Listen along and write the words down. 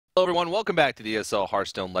Hello everyone, welcome back to the ESL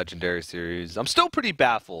Hearthstone Legendary Series. I'm still pretty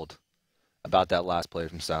baffled about that last play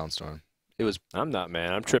from Silentstorm. It was... I'm not,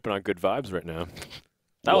 man. I'm tripping on good vibes right now.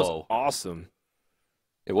 That was awesome.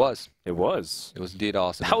 It was. It was. It was indeed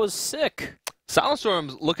awesome. That was sick.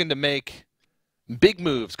 Silentstorm's looking to make big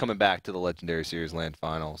moves coming back to the Legendary Series Land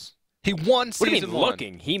Finals. He won Season 1. What do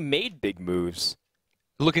you mean looking? He made big moves.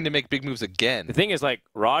 Looking to make big moves again. The thing is, like,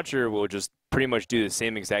 Roger will just pretty much do the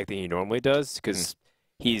same exact thing he normally does because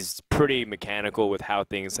he's pretty mechanical with how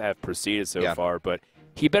things have proceeded so far, but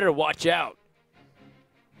he better watch out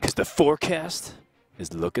because the forecast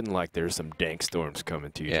is looking like there's some dank storms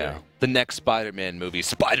coming to you. Yeah. The next Spider-Man movie,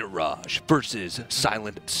 SpiderRoger versus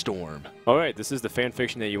Silentstorm. All right, this is the fan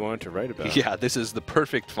fiction that you wanted to write about. Yeah, this is the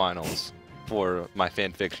perfect finals for my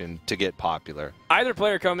fan fiction to get popular. Either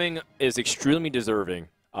player coming is extremely deserving.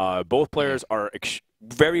 Both players are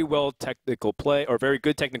very good technical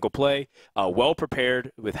play, well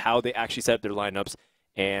prepared with how they actually set up their lineups,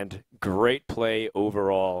 and great play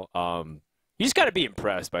overall. You just got to be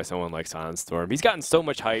impressed by someone like Silentstorm. He's gotten so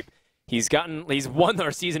much hype. He's won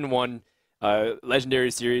our Season 1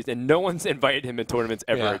 Legendary Series, and no one's invited him in tournaments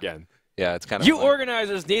ever again. Yeah, it's kind of You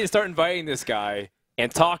organizers need to start inviting this guy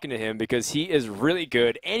and talking to him because he is really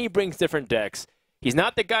good, and he brings different decks. He's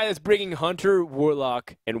not the guy that's bringing Hunter,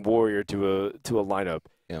 Warlock, and Warrior to a lineup.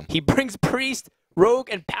 Yeah. He brings Priest, Rogue,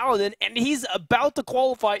 and Paladin, and he's about to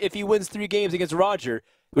qualify if he wins 3 games against Roger,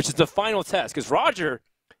 which is the final test, because Roger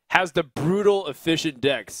has the brutal, efficient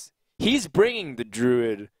decks. He's bringing the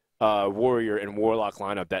Druid, Warrior, and Warlock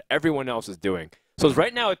lineup that everyone else is doing. So it's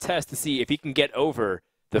right now a test to see if he can get over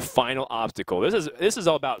the final obstacle. This is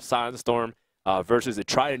all about Silentstorm versus a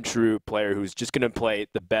tried-and-true player who's just going to play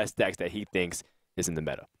the best decks that he thinks is in the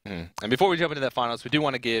meta. And before we jump into that finals, we do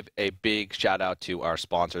want to give a big shout-out to our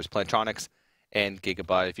sponsors, Plantronics and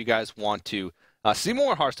Gigabyte. If you guys want to see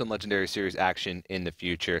more Hearthstone Legendary Series action in the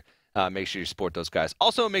future, make sure you support those guys.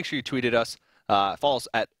 Also, make sure you tweet at us. Follow us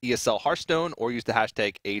at ESL Hearthstone or use the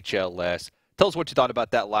hashtag HLS. Tell us what you thought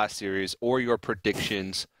about that last series or your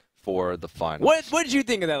predictions for the finals. What did you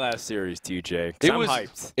think of that last series, TJ? I'm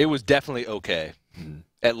hyped. It was definitely okay.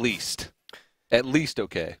 At least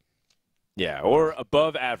okay. Yeah, or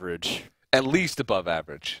above average. At least above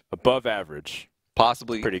average. Above average.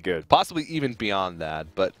 Possibly pretty good. Possibly even beyond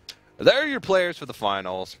that. But there are your players for the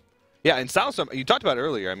finals. Yeah, and Silentstorm, you talked about it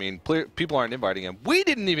earlier. I mean, people aren't inviting him. We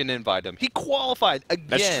didn't even invite him. He qualified again.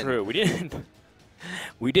 That's true. We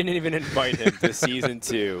didn't even invite him to Season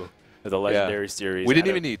 2 of the Legendary Series. We didn't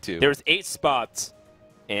even need to. There was 8 spots,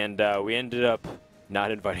 and we ended up not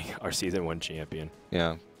inviting our Season 1 champion.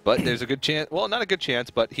 Yeah, but there's a good chance. Well, not a good chance,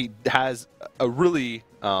 but he has a really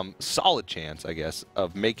solid chance, I guess,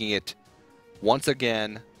 of making it once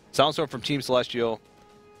again. Silentstorm from Team Celestial.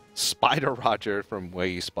 SpiderRoger from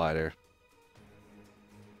Way Spider.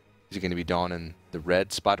 Is he going to be donning the red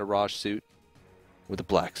SpiderRoger suit or the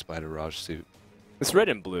black SpiderRoger suit? It's red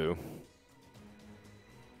and blue.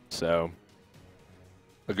 So,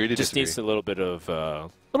 agree to just disagree. Needs a little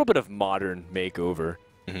bit of modern makeover.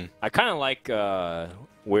 I kind of like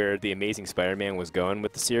where the Amazing Spider-Man was going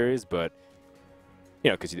with the series, but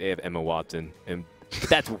because they have Emma Watson, and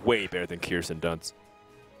that's way better than Kirsten Dunst.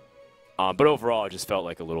 But overall, it just felt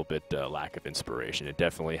like a little bit lack of inspiration. It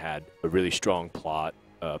definitely had a really strong plot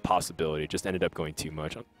possibility. It just ended up going too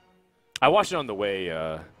much. I watched it on the way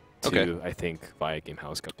to, I think, via Game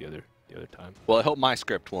House Cup the other time. Well, I hope my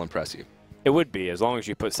script will impress you. It would be, as long as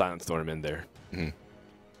you put Silentstorm in there.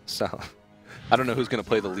 So, I don't know who's going to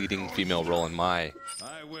play the leading female role in my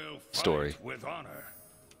story. With honor.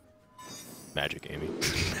 Magic Amy.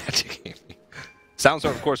 Magic Amy.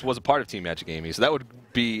 Silentstorm, of course, was a part of Team Magic Amy, so that would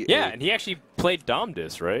be... Yeah, and he actually played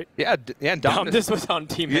Domdis, right? Yeah, and Domdis was on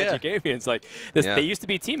Team Magic Amy. It's like, they used to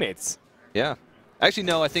be teammates. Yeah. Actually,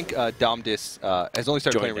 no, I think Domdis has only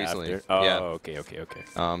started playing recently. Oh, yeah. okay.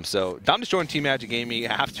 So Domdis joined Team Magic Amy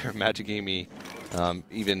after Magic Amy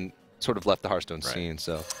even sort of left the Hearthstone scene.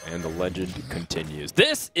 So, and the legend continues.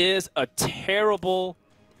 This is a terrible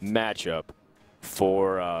matchup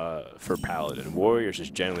for Paladin. Warrior's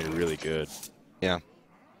just generally really good. Yeah.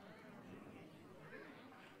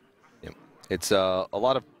 It's a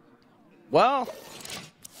lot of, well,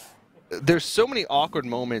 there's so many awkward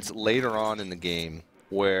moments later on in the game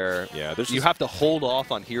where you have to hold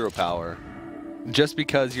off on hero power just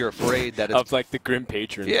because you're afraid that it's... Of like the Grim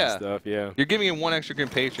Patrons and stuff, You're giving him one extra Grim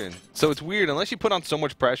Patron. So it's weird, unless you put on so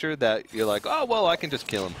much pressure that you're like, oh, well, I can just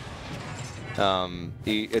kill him.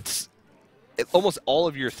 Almost all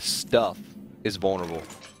of your stuff is vulnerable.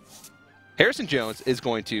 Harrison Jones is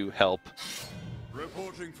going to help.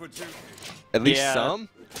 Reporting for duty. At least some.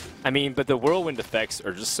 I mean, but the whirlwind effects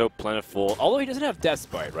are just so plentiful. Although he doesn't have Death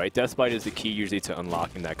Bite, right? Death Bite is the key usually to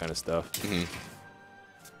unlocking that kind of stuff. Mm-hmm.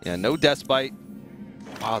 Yeah, no Death Bite.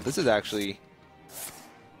 Wow, this is actually...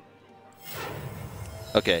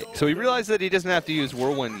 Okay, so he realized that he doesn't have to use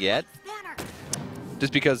Whirlwind yet,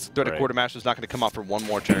 just because Threat of Quartermaster is not going to come out for one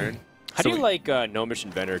more turn. How do you like Gnomish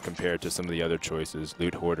Inventor compared to some of the other choices,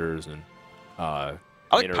 Loot Hoarders and I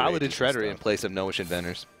like Paladin Shredder in place of Gnomish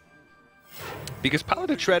Inventors. Because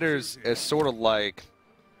Paladin Shredders is sort of like,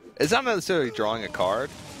 it's not necessarily drawing a card,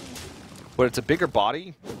 but it's a bigger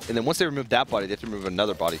body, and then once they remove that body, they have to remove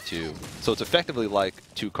another body too. So it's effectively like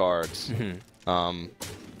 2 cards. Mm-hmm.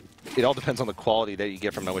 It all depends on the quality that you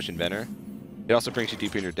get from Gnomish Inventor. It also brings you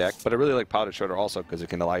deep in your deck, but I really like Paladin Shredder also because it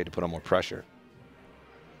can allow you to put on more pressure.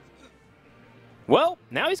 Well,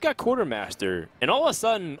 now he's got Quartermaster, and all of a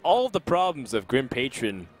sudden, all of the problems of Grim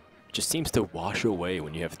Patron just seems to wash away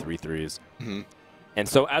when you have 3/3s. Mm-hmm. And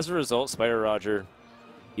so as a result, SpiderRoger,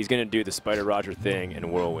 he's going to do the SpiderRoger thing in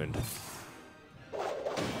Whirlwind.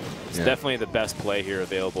 It's definitely the best play here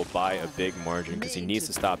available by a big margin because he needs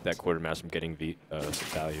to stop that Quartermaster from getting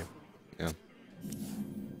value. Yeah.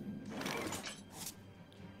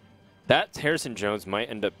 That Harrison Jones might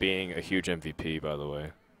end up being a huge MVP, by the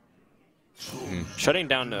way. Shutting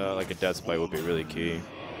down like a Death Spite would be really key.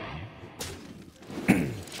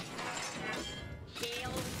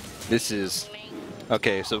 This is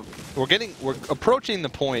okay. So we're approaching the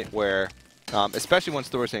point where, especially once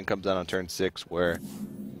Thorstein comes out on turn 6, where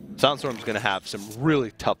Silentstorm is going to have some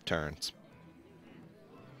really tough turns.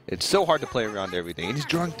 It's so hard to play around everything, and he's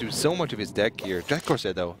drawing through so much of his deck here. Jack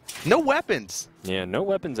Corsair though, no weapons. Yeah, no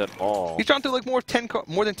weapons at all. He's drawn through like more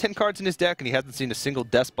than 10 cards in his deck, and he hasn't seen a single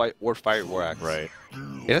Death Bite or Fire War Axe. Right.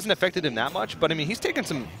 It hasn't affected him that much, but I mean, he's taken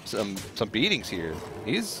some beatings here.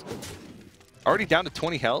 He's already down to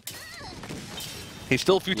 20 health. He's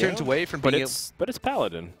still a few turns away from being But it's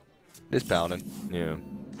Paladin. It's Paladin. Yeah.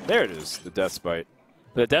 There it is, the Death Spite.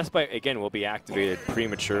 The Death Bite, again, will be activated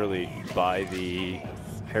prematurely by the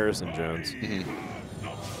Harrison Jones.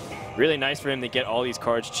 Mm-hmm. Really nice for him to get all these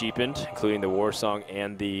cards cheapened, including the War Song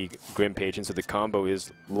and the Grim Patron, so the combo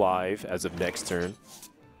is live as of next turn.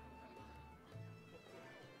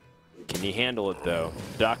 Can he handle it, though?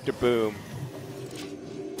 Dr. Boom.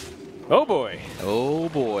 Oh, boy. Oh,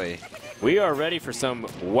 boy. We are ready for some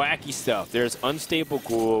wacky stuff. There's Unstable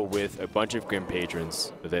Ghoul with a bunch of Grim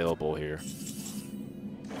Patrons available here.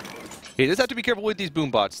 He does have to be careful with these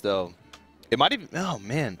boom bots, though. It might even... Oh,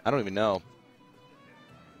 man. I don't even know.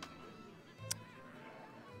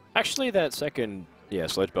 Actually, that second... Yeah,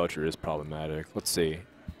 Sledge Belcher is problematic. Let's see.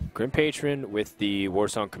 Grim Patron with the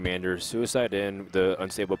Warsong Commander. Suicide in the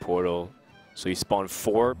Unstable Portal. So you spawn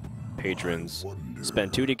 4 Patrons.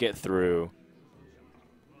 Spend 2 to get through.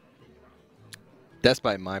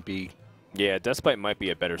 Deathbite might be... Yeah, Deathbite might be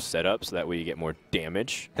a better setup, so that way you get more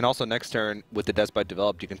damage. And also next turn, with the Deathbite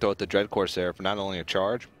developed, you can throw out the Dread Corsair for not only a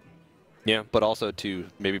charge, but also to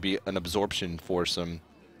maybe be an absorption for some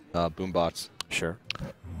boom bots. Sure.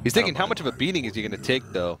 He's thinking, how much of a beating is he going to take,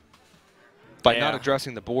 though, by not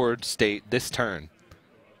addressing the board state this turn?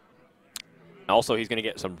 Also, he's going to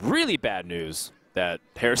get some really bad news that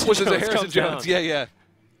Harrison Jones comes down. Yeah.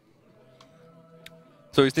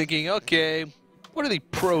 So he's thinking, okay, what are the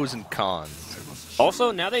pros and cons?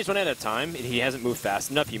 Also, now that he's run out of time, and he hasn't moved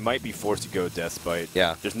fast enough, he might be forced to go Deathbite.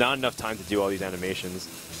 Yeah. There's not enough time to do all these animations.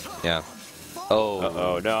 Yeah. Oh.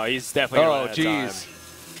 Uh-oh, no, he's definitely running out of time. Jeez.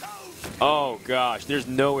 Oh, gosh, there's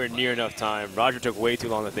nowhere near enough time. Roger took way too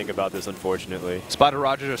long to think about this, unfortunately.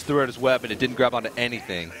 SpiderRoger just threw out his web, and it didn't grab onto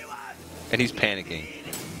anything. And he's panicking.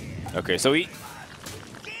 Okay, so he...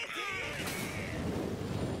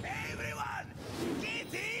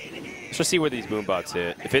 Let's just see where these boom bots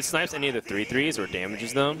hit. If it snipes any of the 3/3s or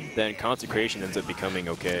damages them, then Consecration ends up becoming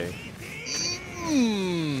okay.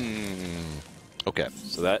 Okay.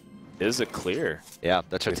 So that is a clear. Yeah,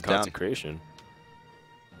 that shuts it down. Consecration.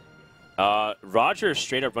 Roger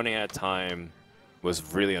straight up running out of time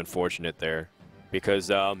was really unfortunate there. Because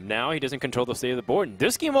now he doesn't control the state of the board.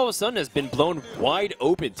 This game all of a sudden has been blown wide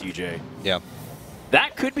open, TJ. Yeah.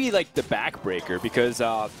 That could be like the backbreaker because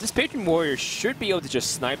this Patron Warrior should be able to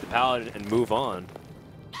just snipe the Paladin and move on.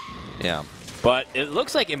 Yeah. But it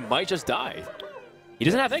looks like it might just die. He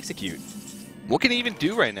doesn't have Execute. What can he even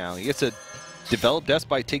do right now? He gets to develop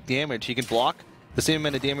Deathbite, take damage. He can block the same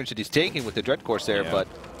amount of damage that he's taking with the Dread Corsair, but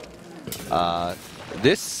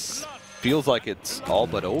this feels like it's all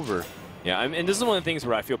but over. Yeah, and this is one of the things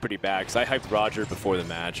where I feel pretty bad because I hyped Roger before the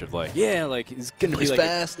match of like, yeah, like he's gonna be like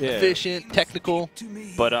fast, efficient, technical.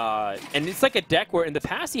 But and it's like a deck where in the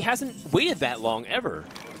past he hasn't waited that long ever.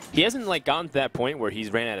 He hasn't like gotten to that point where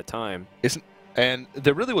he's ran out of time. And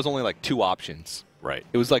there really was only like 2 options. Right.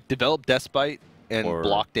 It was like develop Despite and Or,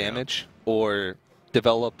 block damage, or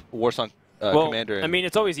develop Warsong Commander. And I mean,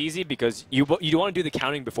 it's always easy because you want to do the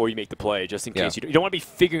counting before you make the play, just in case you don't want to be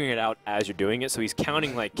figuring it out as you're doing it. So he's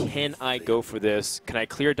counting like, can I go for this? Can I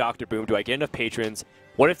clear Dr. Boom? Do I get enough patrons?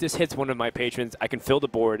 What if this hits one of my patrons? I can fill the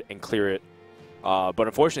board and clear it. But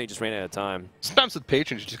unfortunately, he just ran out of time. Sometimes with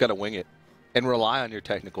patrons, you just got to wing it and rely on your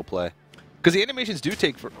technical play. Because the animations do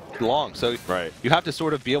take long, so you have to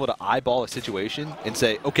sort of be able to eyeball a situation and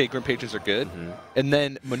say, okay, Grim Patrons are good, and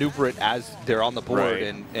then maneuver it as they're on the board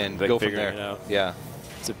and like go from there. Yeah.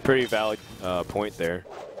 It's a pretty valid point there.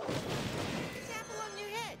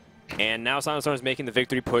 And now Silentstorm is making the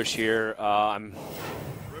victory push here. I'm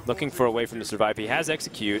looking for a way for him to survive. He has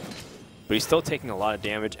Execute, but he's still taking a lot of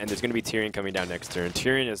damage, and there's going to be Tyrion coming down next turn.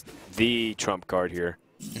 Tyrion is the trump card here.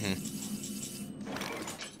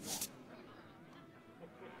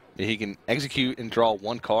 He can execute and draw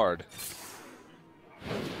 1 card.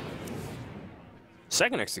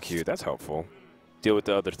 Second Execute, that's helpful. Deal with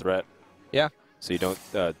the other threat. Yeah. So you don't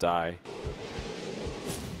die.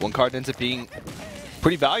 1 card ends up being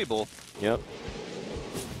pretty valuable. Yep.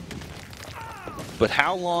 But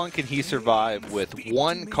how long can he survive with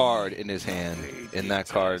 1 card in his hand, and that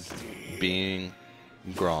card being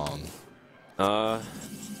Grom? I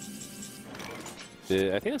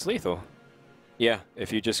think it's lethal. Yeah,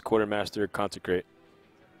 if you just Quartermaster Consecrate.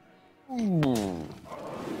 Ooh.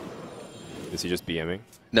 Is he just BMing?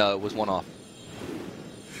 No, it was 1 off.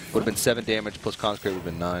 Would have been 7 damage plus Consecrate would have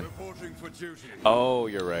been 9. Oh,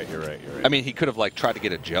 you're right. I mean, he could have like tried to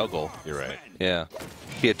get a juggle. You're right. Yeah.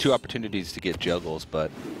 He had 2 opportunities to get juggles, but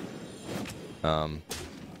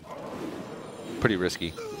pretty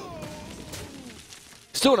risky.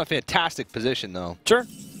 Still in a fantastic position, though. Sure.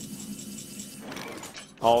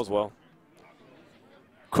 All's well.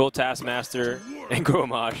 Cruel Taskmaster and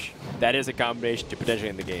Gromash. That is a combination to potentially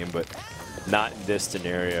end the game, but not in this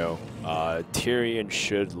scenario. Tyrion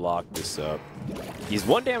should lock this up. He's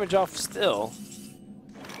 1 damage off still,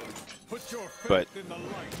 but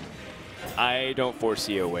I don't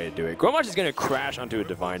foresee a way to do it. Gromash is going to crash onto a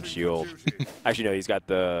Divine Shield. Actually, no, he's got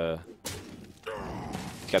the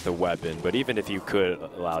weapon, but even if you could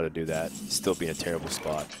allow to do that, still be in a terrible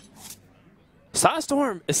spot.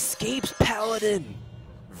 Silentstorm escapes Paladin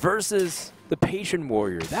versus the Patron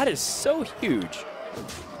Warrior. That is so huge.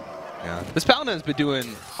 Yeah, this Paladin has been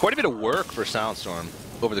doing quite a bit of work for Silentstorm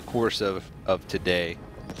over the course of today.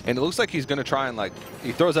 And it looks like he's going to try and, like,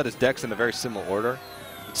 he throws out his decks in a very similar order,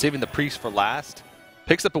 saving the Priest for last,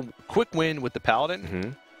 picks up a quick win with the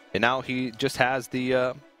Paladin, and now he just has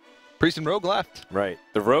the Priest and Rogue left. Right.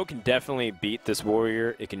 The Rogue can definitely beat this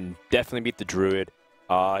Warrior. It can definitely beat the Druid.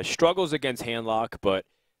 Struggles against Handlock, but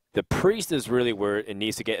the Priest is really where it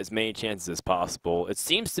needs to get as many chances as possible. It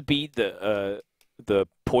seems to be the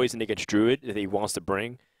poison against Druid that he wants to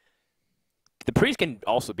bring. The Priest can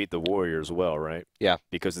also beat the Warrior as well, right? Yeah.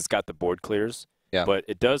 Because it's got the board clears. Yeah. But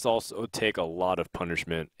it does also take a lot of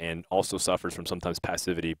punishment and also suffers from sometimes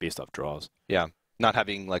passivity based off draws. Yeah. Not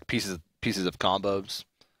having like pieces of combos.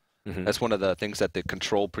 That's one of the things that the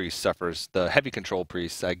Control Priest suffers. The heavy Control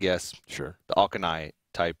Priest, I guess. Sure. The Alkanite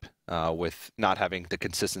type with not having the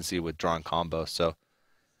consistency with drawing combos. So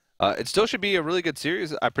it still should be a really good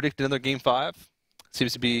series. I predict another Game 5.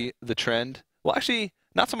 Seems to be the trend. Well, actually,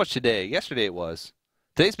 not so much today. Yesterday it was.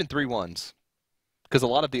 Today's been 3-1s. Because a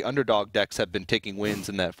lot of the underdog decks have been taking wins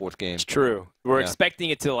in that 4th game. It's true. We're expecting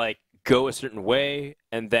it to like go a certain way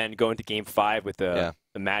and then go into Game 5 with a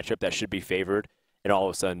matchup that should be favored, and all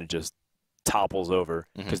of a sudden it just topples over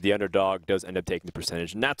because the underdog does end up taking the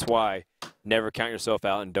percentage. And that's why never count yourself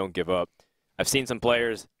out and don't give up. I've seen some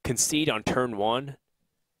players concede on turn 1.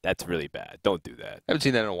 That's really bad. Don't do that. I haven't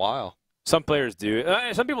seen that in a while. Some players do.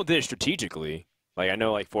 Some people did it strategically. Like I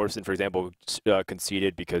know, like Forsen, for example,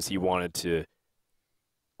 conceded because he wanted to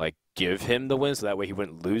like give him the win, so that way he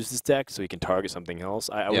wouldn't lose his deck, so he can target something else.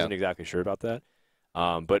 I wasn't exactly sure about that,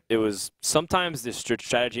 but it was sometimes there's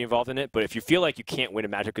strategy involved in it. But if you feel like you can't win a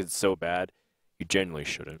matchup because it's so bad, you generally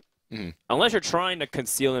shouldn't, unless you're trying to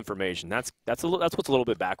conceal information. That's what's a little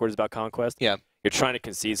bit backwards about Conquest. Yeah, you're trying to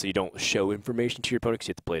concede so you don't show information to your opponent because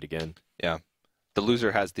you have to play it again. Yeah, the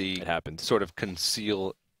loser has the it happened. Sort of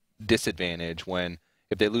conceal disadvantage when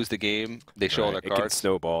if they lose the game, they show all their cards. It can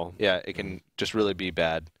snowball. Yeah, it can just really be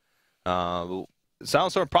bad.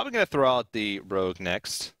 Silentstorm probably going to throw out the Rogue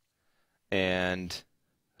next. And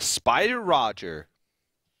SpiderRoger.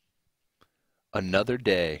 Another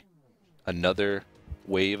day. Another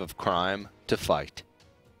wave of crime to fight.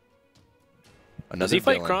 Another Does he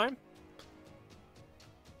fight villain. crime?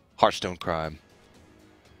 Hearthstone crime.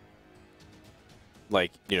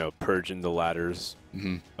 Like, you know, purging the ladders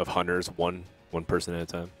of hunters one person at a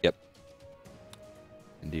time. Yep.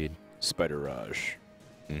 Indeed. SpiderRoger.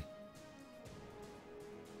 I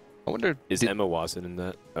wonder... Is Emma Watson in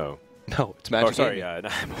that? Oh. No, it's Magic Amy. Amy.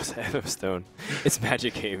 Not Emma Stone. It's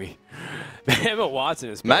Magic Amy. Emma Watson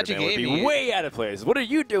is Magic would Amy be way out of place. What are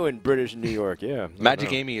you doing, British New York? Yeah.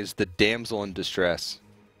 Magic Amy is the damsel in distress.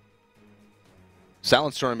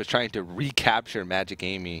 Silentstorm is trying to recapture Magic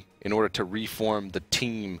Amy in order to reform the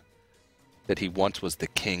team that he once was the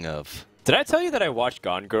king of. Did I tell you that I watched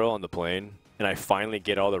Gone Girl on the plane and I finally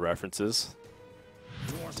get all the references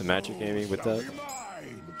to Magic Amy with that?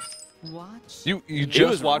 You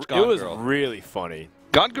just watched Gone Girl. It was really funny.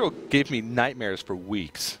 Gone Girl gave me nightmares for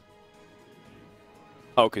weeks.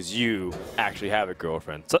 Oh, because you actually have a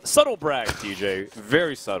girlfriend. Subtle brag, TJ.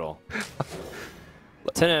 Very subtle.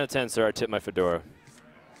 10 out of 10, sir. I tip my fedora.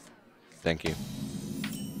 Thank you.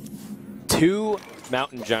 2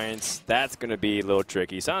 Mountain Giants. That's going to be a little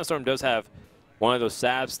tricky. Silentstorm does have one of those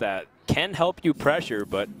saps that can help you pressure,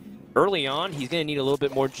 but early on, he's going to need a little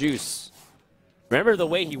bit more juice. Remember, the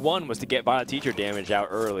way he won was to get Bot Teacher damage out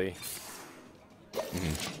early.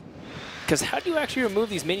 Because how do you actually remove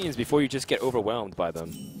these minions before you just get overwhelmed by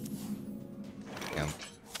them? Yeah.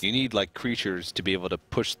 You need, like, creatures to be able to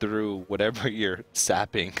push through whatever you're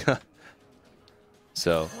sapping.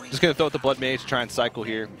 So, just going to throw out the Blood Mage to try and cycle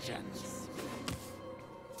here.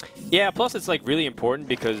 Yeah, plus it's, like, really important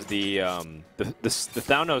because the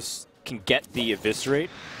Thanos can get the Eviscerate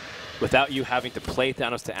without you having to play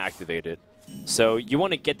Thanos to activate it. So you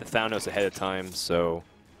want to get the Thanos ahead of time, so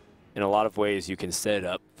in a lot of ways you can set it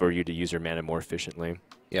up for you to use your mana more efficiently.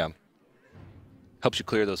 Yeah. Helps you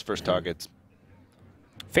clear those first targets.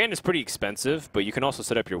 Fan is pretty expensive, but you can also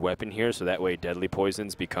set up your weapon here, so that way deadly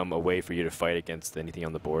poisons become a way for you to fight against anything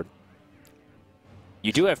on the board.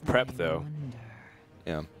 You do have prep, though.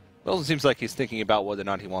 Yeah. Well, it seems like he's thinking about whether or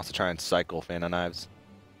not he wants to try and cycle Fan of Knives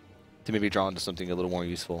to maybe draw into something a little more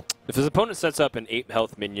useful. If his opponent sets up an 8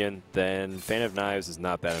 health minion, then Fan of Knives is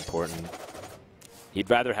not that important. He'd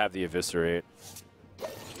rather have the Eviscerate.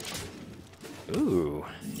 Ooh,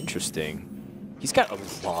 interesting. He's got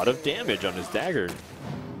a lot of damage on his dagger.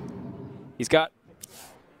 He's got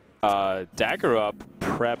dagger up,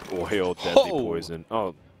 prep, oil, deadly poison.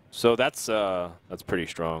 Oh, so that's pretty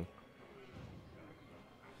strong.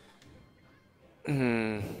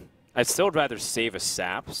 I'd still rather save a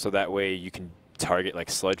sap, so that way you can target like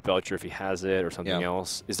Sludge Belcher if he has it or something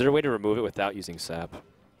else. Is there a way to remove it without using sap?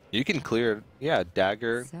 You can clear, yeah,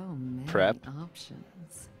 dagger, prep,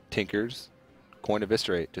 options. tinkers, coin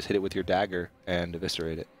eviscerate. Just hit it with your dagger and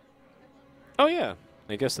eviscerate it. Oh yeah,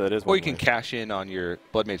 I guess that is. Or you can cash in on your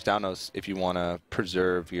Blood Mage Downos if you want to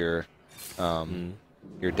preserve your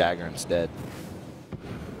dagger instead.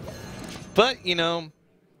 But you know,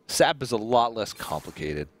 sap is a lot less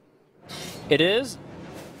complicated. It is.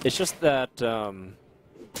 It's just that,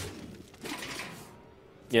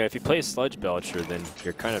 yeah, if you play Sludge Belcher, then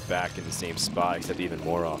you're kind of back in the same spot, except even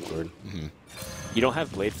more awkward. You don't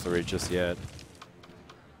have Blade Flurry just yet.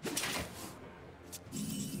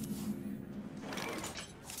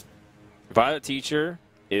 Violet Teacher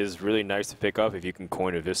is really nice to pick up if you can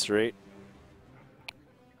coin Eviscerate.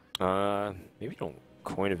 Maybe don't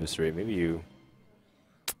coin Eviscerate. Maybe you...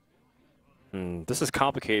 this is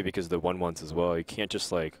complicated because of the 1/1s as well. You can't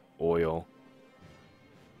just, like, oil.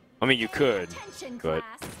 I mean, you could, but...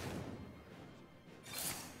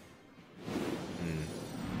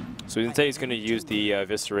 So instead he's going to use the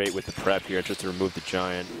Eviscerate with the prep here just to remove the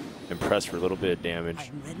Giant and press for a little bit of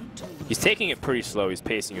damage. He's taking it pretty slow. He's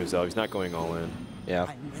pacing himself. He's not going all in. Yeah.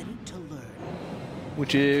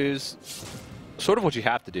 Which is sort of what you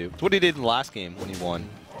have to do. It's what he did in the last game when he won.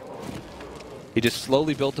 He just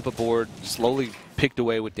slowly built up a board, slowly picked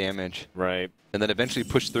away with damage. Right. And then eventually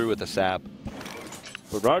pushed through with a sap.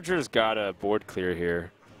 But Roger's got a board clear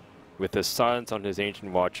here with a Silence on his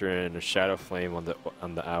Ancient Watcher and a Shadow Flame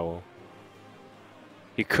on the Owl.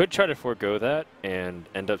 He could try to forego that and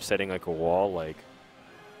end up setting like a wall like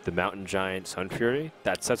the Mountain Giant Sun Fury.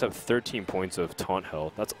 That sets up 13 points of taunt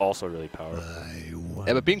health. That's also really powerful.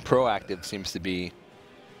 Yeah, but being proactive seems to be...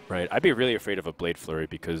 Right. I'd be really afraid of a Blade Flurry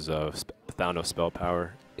because of Thanos spell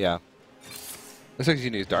power. Yeah. Looks like he's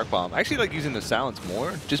using his Dark Bomb. I actually like using the Silence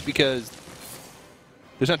more, just because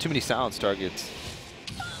there's not too many Silence targets.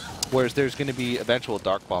 Whereas there's going to be eventual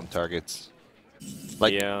Dark Bomb targets.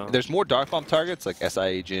 Like, there's more Dark Bomb targets, like SI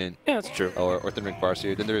Agent. Yeah, that's true. Or Thin Ring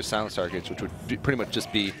Farseer, than there is Silence targets, which would pretty much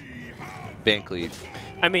just be Van Cleave.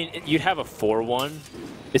 I mean, you'd have a 4-1.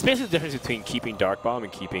 It's basically the difference between keeping Dark Bomb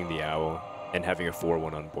and keeping the Owl. and having a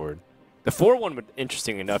 4-1 on board. The 4-1 would,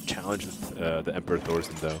 interesting enough, challenge the Emperor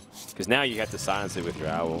Thorson, though, because now you have to silence it with your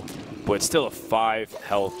Owl, but it's still a 5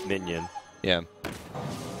 health minion. Yeah.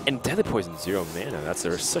 And Deadly Poison 0 mana. That's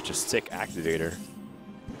such a sick activator.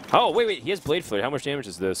 Oh, wait. He has Blade Flare. How much damage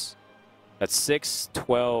is this? That's 6,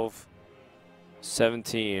 12,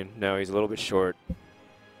 17. No, he's a little bit short.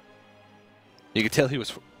 You could tell he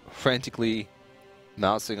was frantically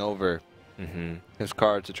mousing over his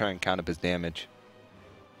cards to try and count up his damage.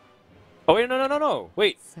 Oh, wait, no.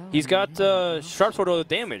 Wait, he's got Sharp Sword of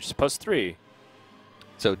damage, +3.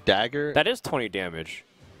 So Dagger... That is 20 damage.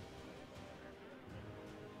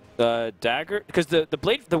 The Dagger... Because the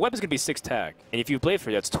weapon's going to be 6 tag. And if you Blade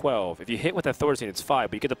Flare, that's 12. If you hit with Authority, it's 5,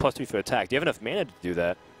 but you get the +3 for attack. Do you have enough mana to do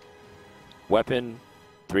that? Weapon,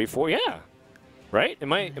 3, 4, yeah. Right?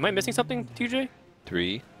 Am I missing something, TJ?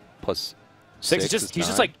 3 plus 6. 6 He's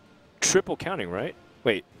just like triple counting, right?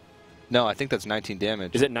 Wait. No, I think that's 19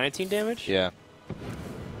 damage. Is it 19 damage? Yeah.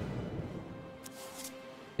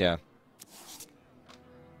 Yeah.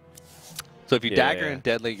 So if you dagger and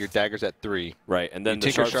deadly, your dagger's at 3. Right, and then you the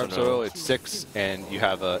take your sharp soil, it's 6, and you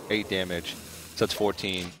have 8 damage. So that's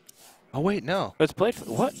 14. Oh wait, no. It's Blade.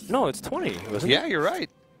 What? No, it's 20. Wasn't Yeah, it? you're right.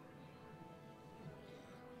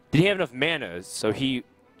 Did he have enough mana? So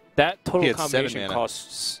that total combination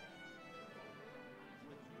costs.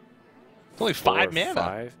 It's only 5 mana.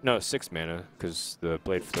 5? No, 6 mana because the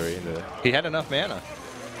Blade Flurry and the. He had enough mana.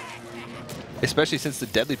 Especially since the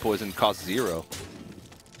Deadly Poison costs 0.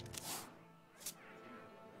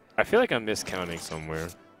 I feel like I'm miscounting somewhere.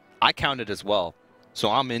 I counted as well, so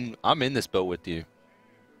I'm in this boat with you.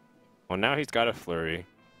 Well, now he's got a flurry.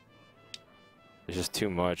 It's just too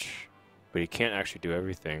much, but he can't actually do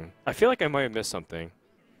everything. I feel like I might have missed something.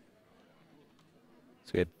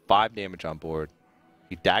 So he had 5 damage on board.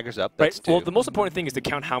 He daggers up. That's right. 2. Well, the most important thing is to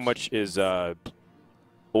count how much is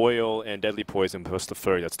oil and deadly poison plus the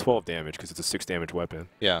flurry. That's 12 damage because it's a 6 damage weapon.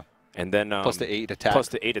 Yeah. And then plus the 8 attack. Plus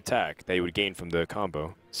the 8 attack that you would gain from the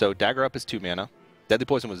combo. So dagger up is 2 mana. Deadly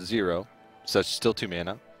poison was 0, so it's still 2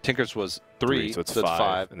 mana. Tinker's was 3, so it's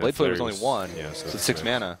 5. Blade Flare was only 1, yeah, so it's 6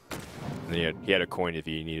 mana. And then he had a coin if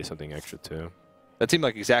he needed something extra too. That seemed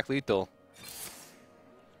like exact lethal.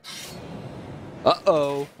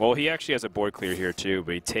 Uh-oh. Well, he actually has a board clear here too,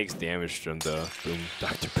 but he takes damage from the Boom,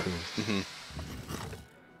 Dr. Boom.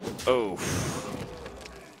 Oh.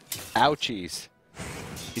 Ouchies.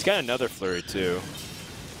 He's got another flurry too.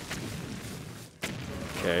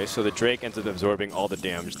 Okay, so the Drake ends up absorbing all the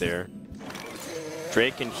damage there.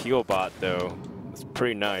 Drake and Healbot, though, it's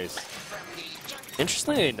pretty nice.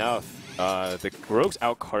 Interestingly enough, the Rogue's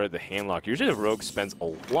outcarded the Handlock. Usually the Rogue spends a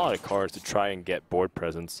lot of cards to try and get board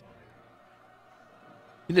presence.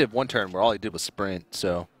 He did 1 turn where all he did was sprint,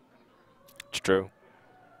 so. It's true.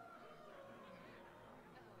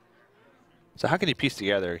 So how can he piece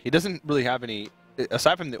together? He doesn't really have any,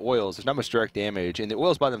 aside from the oils, there's not much direct damage. And the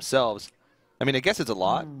oils by themselves, I mean, I guess it's a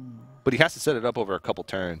lot, but he has to set it up over a couple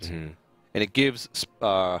turns. And it gives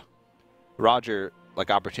Roger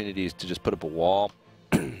like opportunities to just put up a wall,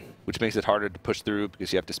 which makes it harder to push through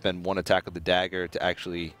because you have to spend 1 attack with the dagger to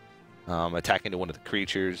actually attack into one of the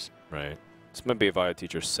creatures. Right. This might be a Via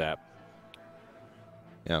Teacher sap.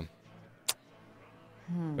 Yeah.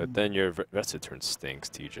 But then your rest of the turn stinks,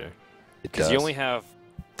 TJ. Because you only have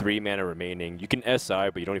 3 mana remaining. You can SI,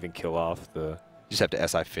 but you don't even kill off the... You just have to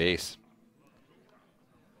SI face.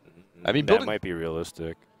 I mean, that might be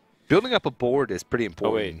realistic. Building up a board is pretty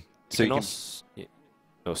important. Oh, wait. So you can... Yeah.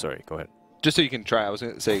 Oh, sorry. Go ahead. Just so you can try, I was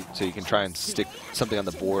going to say, so you can try and stick something on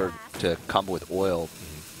the board to combo with oil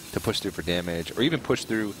to push through for damage, or even push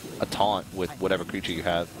through a taunt with whatever creature you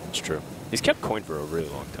have. It's true. He's kept coin for a really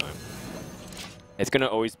long time. It's going to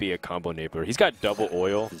always be a combo enabler. He's got double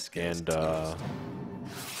oil and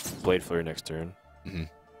Blade Flare next turn.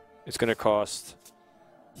 It's going to cost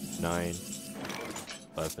 9,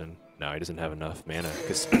 11. No, he doesn't have enough mana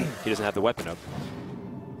because he doesn't have the weapon up.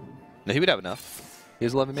 No, he would have enough. He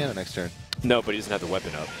has 11 mana next turn. No, but he doesn't have the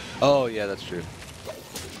weapon up. Oh, yeah, that's true.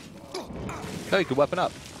 No, he could weapon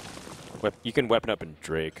up. You can weapon up in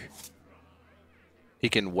Drake. He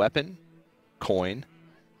can weapon, coin,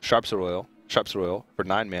 Sharp Sword Oil for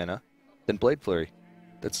 9 mana, then Blade Flurry.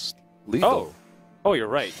 That's lethal. Oh, you're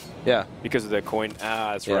right. Yeah. Because of the coin.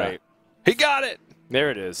 Ah, that's right. He got it!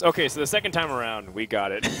 There it is. Okay, so the second time around, we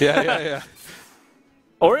got it. Yeah.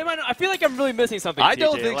 Or am I? I feel like I'm really missing something. I TJ.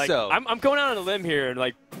 don't think so. I'm going out on a limb here and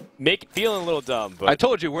like feeling a little dumb. But I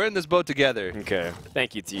told you we're in this boat together. Okay.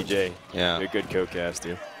 Thank you, TJ. Yeah. You're a good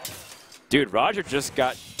co-caster. Dude, Roger just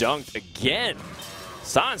got dunked again.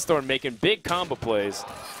 Silentstorm making big combo plays.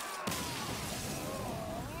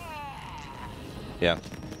 Yeah.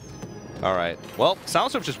 All right. Well,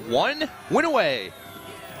 Silentstorm just one win away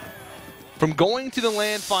from going to the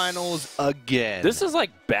LAN finals again. This is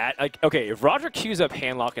like bad. Like, okay, if Roger queues up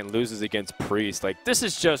Handlock and loses against Priest, like this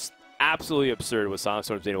is just absolutely absurd what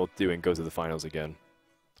Silentstorm's been able to do and go to the finals again.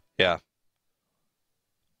 Yeah.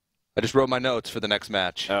 I just wrote my notes for the next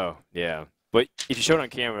match. Oh, yeah. But if you show it on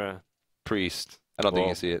camera, Priest. I don't think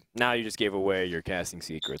you see it. Now you just gave away your casting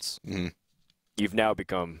secrets. Mm-hmm. You've now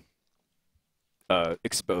become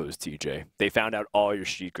exposed, TJ. They found out all your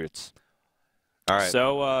secrets. All right.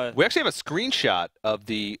 So we actually have a screenshot of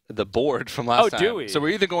the board from last time. Oh, do we? So we're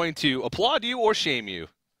either going to applaud you or shame you,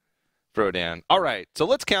 Frodan. All right. So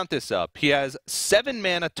let's count this up. He has 7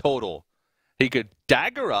 mana total. He could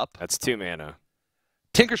dagger up. That's 2 mana.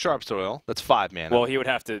 Tinker Sharp Soil. That's 5 mana. Well, he would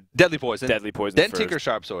have to Deadly Poison. Deadly Poison Then first. Tinker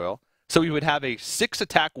Sharp Soil. So he would have a 6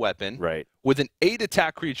 attack weapon. Right. With an 8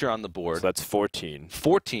 attack creature on the board. So that's 14.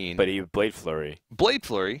 14. But he would Blade Flurry. Blade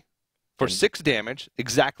Flurry for 6 damage,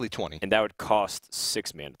 exactly 20. And that would cost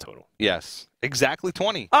 6 mana total. Yes, exactly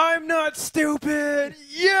 20. I'm not stupid!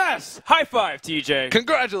 Yes! High five, TJ.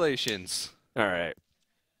 Congratulations. All right.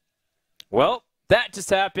 Well, that just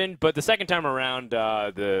happened, but the second time around,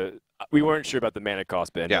 we weren't sure about the mana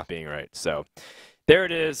cost, but ended up being right. So there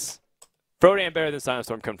it is. Frodan better than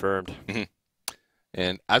Silentstorm confirmed. Mm-hmm.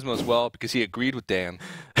 And Asmo as well, because he agreed with Dan.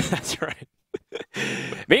 That's right.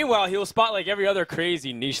 Meanwhile, he'll spot like every other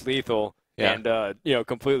crazy niche lethal and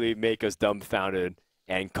completely make us dumbfounded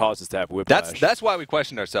and cause us to have whiplash. That's why we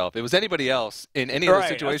questioned ourselves. If it was anybody else in any other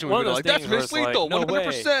situation, we would be like, that's niche lethal,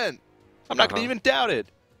 100%. I'm not going to even doubt it.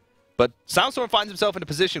 But Silentstorm finds himself in a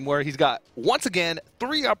position where he's got, once again,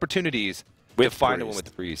 3 opportunities to find a win with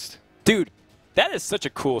the Priest. Dude, that is such a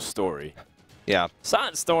cool story. Yeah.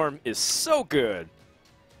 Silentstorm is so good.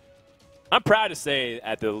 I'm proud to say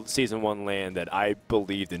at the Season 1 LAN that I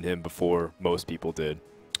believed in him before most people did.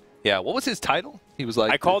 Yeah, what was his title? He was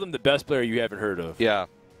like... I called him the best player you haven't heard of. Yeah.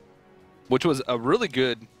 Which was a really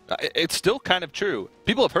good... It's still kind of true.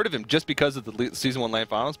 People have heard of him just because of the Season 1 LAN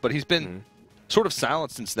finals, but he's been sort of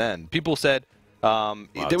silent since then. People said...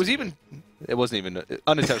 there was even... It wasn't even an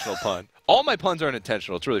unintentional pun. All my puns are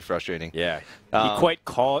unintentional. It's really frustrating. Yeah.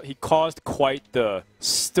 He caused quite the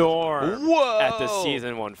storm at the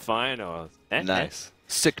Season 1 finals. Nice.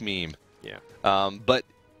 Sick meme. Yeah. But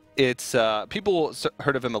it's people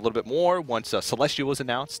heard of him a little bit more once Celestial was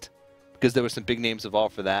announced, because there were some big names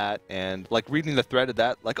involved for that. And like reading the thread of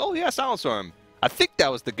that, like, oh yeah, Silentstorm. I think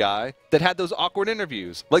that was the guy that had those awkward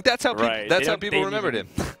interviews. Like that's how people remembered him.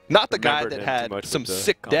 Not the guy that had some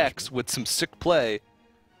sick decks with some sick play.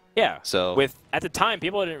 Yeah. So at the time,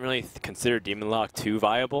 people didn't really consider Demon Lock too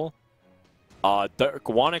viable.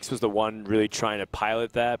 Wanix was the one really trying to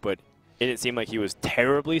pilot that, but it didn't seem like he was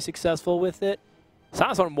terribly successful with it.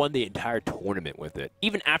 Silentstorm won the entire tournament with it,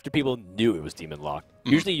 even after people knew it was Demon Lock.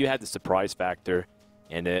 Usually you had the surprise factor,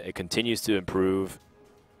 and it continues to improve.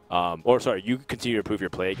 You continue to improve your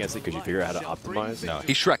play against it because you figure out how to optimize. No,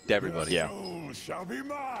 he Shrek'd everybody. Yeah.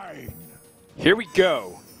 Here we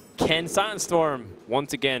go. Can Silentstorm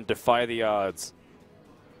once again defy the odds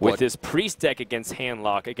with his Priest deck against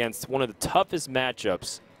Handlock against one of the toughest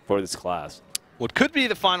matchups for this class? What could be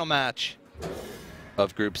the final match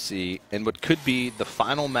of Group C, and what could be the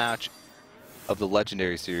final match of the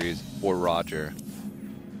Legendary Series for Roger.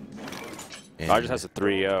 And Roger has a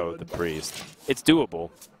 3-0, the Priest. It's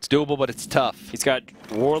doable. It's doable, but it's tough. He's got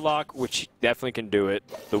Warlock, which definitely can do it.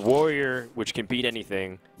 The Warrior, which can beat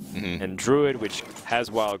anything. And Druid, which has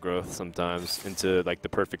wild growth sometimes into like the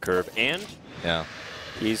perfect curve. And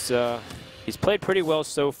he's played pretty well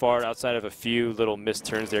so far, outside of a few little missed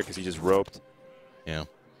turns there because he just roped. Yeah.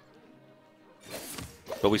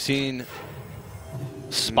 But we've seen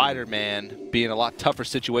Spider-Man be in a lot tougher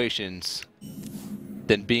situations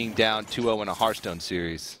than being down 2-0 in a Hearthstone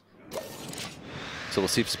series. So we'll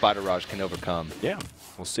see if SpiderRoger can overcome. Yeah,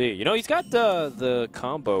 we'll see. You know, he's got the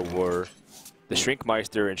combo where the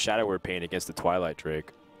Shrinkmeister and Shadow Word Pain against the Twilight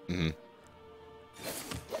Drake.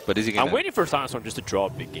 But is he gonna... I'm waiting for Silentstorm just to draw a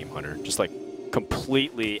big game hunter. Just like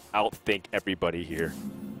completely outthink everybody here.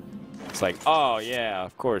 It's like, oh yeah,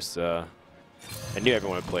 of course. I knew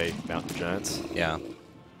everyone would play Mountain Giants. Yeah.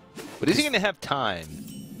 But is he going to have time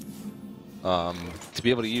to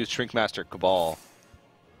be able to use Shrinkmaster Cabal?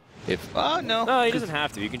 If no. No, he doesn't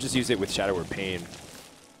have to. You can just use it with Shadow Word Pain.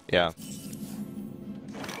 Yeah.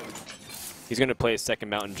 He's going to play a second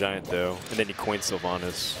Mountain Giant, though, and then he coins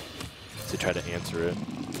Sylvanas to try to answer it.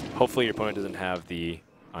 Hopefully your opponent doesn't have the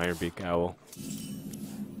Ironbeak Owl.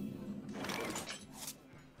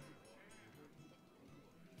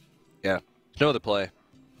 Yeah. No other play.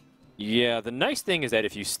 Yeah, the nice thing is that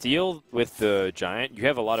if you steal with the Giant, you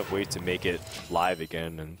have a lot of ways to make it live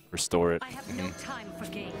again and restore it. I have no time for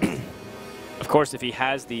games. Of course, if he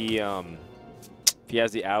has the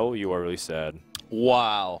owl, you are really sad.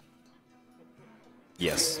 Wow.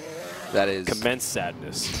 Yes. That is... Commence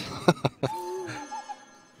sadness.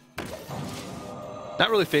 Not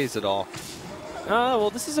really phased at all. Well,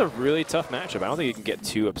 this is a really tough matchup. I don't think you can get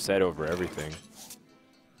too upset over everything.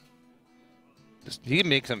 He can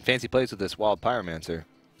make some fancy plays with this Wild Pyromancer.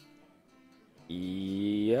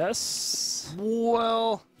 Yes.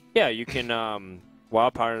 Well... Yeah, you can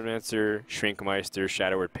Wild Pyromancer, Shrinkmeister,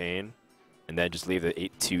 Shadow Word Pain, and then just leave the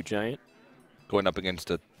 8-2 Giant. Going up against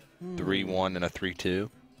a 3-1 and a 3-2.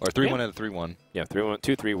 Or 3-1 and a 3-1. Yeah, 2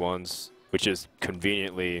 3-1s, which is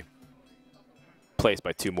conveniently placed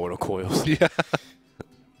by 2 Mortal Coils. Yeah.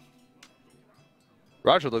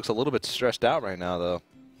 Roger looks a little bit stressed out right now, though.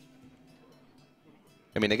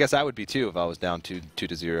 I mean, I guess I would be too if I was down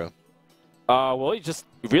 2-0. Well, you just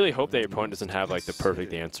really hope that your opponent doesn't have like the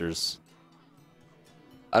perfect answers.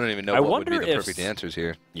 I don't even know what would be the perfect answers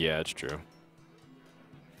here. Yeah, it's true.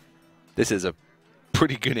 This is a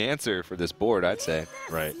pretty good answer for this board, I'd say.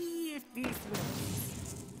 Right.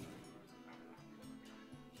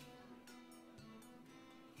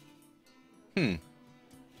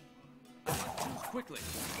 Quickly.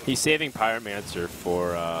 He's saving Pyromancer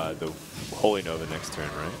for the Holy Nova next turn,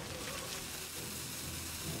 right?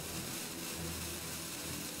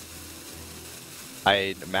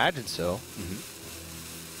 I'd imagine so.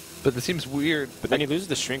 But it seems weird. But then he loses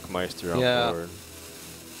the Shrinkmeister on board.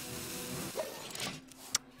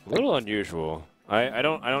 A little unusual. I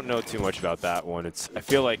don't know too much about that one. I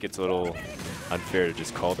feel like it's a little unfair to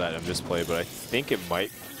just call that a misplay, but I think it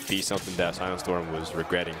might be something that Silentstorm was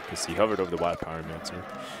regretting because he hovered over the Wild Pyromancer.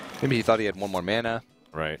 Maybe he thought he had 1 more mana.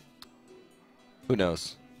 Right. Who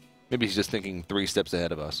knows? Maybe he's just thinking 3 steps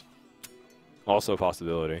ahead of us. Also a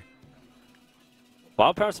possibility.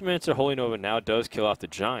 Wild Pyromancer Holy Nova now does kill off the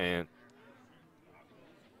Giant.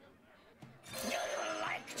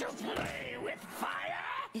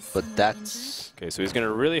 But that's... Okay, so he's going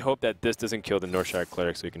to really hope that this doesn't kill the Northshire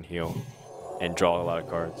Cleric so he can heal and draw a lot of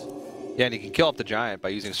cards. Yeah, and he can kill off the Giant by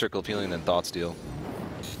using Circle of Healing and Thought Steal.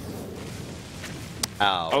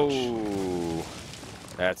 Ouch. Oh,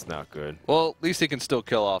 that's not good. Well, at least he can still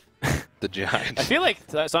kill off the Giant. I feel like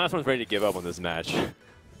Silentstorm's ready to give up on this match.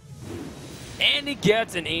 And he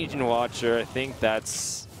gets an Ancient Watcher. I think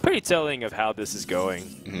that's pretty telling of how this is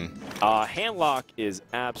going. Handlock is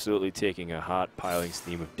absolutely taking a hot piling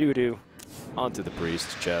steam of doo-doo onto the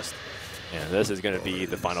Priest's chest. And this is going to be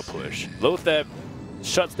the final push. Lotheb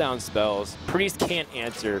shuts down spells. Priest can't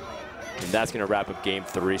answer. And that's going to wrap up Game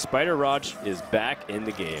 3. SpiderRoger is back in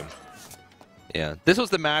the game. Yeah. This was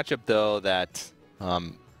the matchup, though, that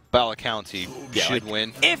by all accounts he should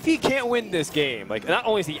win. If he can't win this game, like not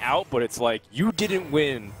only is he out, but it's like you didn't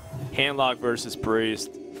win Handlock versus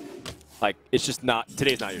Priest. Like, it's just not,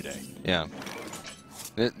 today's not your day. Yeah.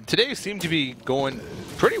 Today seemed to be going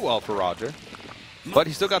pretty well for Roger, but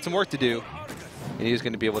he's still got some work to do, and he's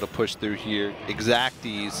going to be able to push through here.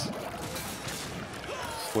 Exacties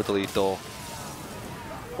with the lethal.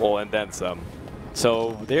 Well, and then some.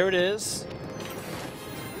 So there it is.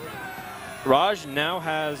 Raj now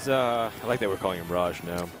has, I like that we're calling him Raj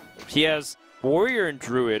now. He has Warrior and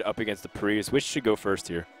Druid up against the Priest. Which should go first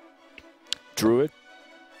here? Druid?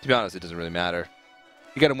 To be honest, it doesn't really matter.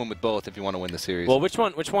 You got to win with both if you want to win the series. Well, which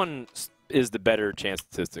one is the better chance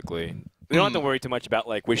statistically? We don't have to worry too much about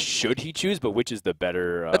like which should he choose, but which is the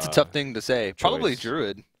better. That's a tough thing to say. Choice. Probably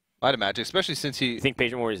Druid, I'd imagine, especially since he. You think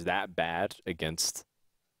Patient Warrior is that bad against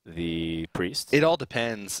the Priest? It all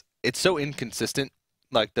depends. It's so inconsistent,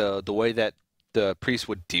 like the way that the Priest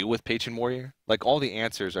would deal with Patron Warrior. Like all the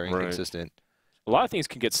answers are inconsistent. A lot of things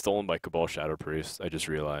can get stolen by Cabal Shadow Priest, I just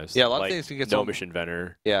realized. Yeah, a lot like of things can get stolen. Gnomish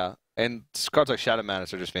Inventor. Yeah, and cards like Shadow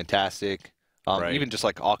Madness are just fantastic. Even just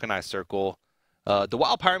like Alkanized Circle. The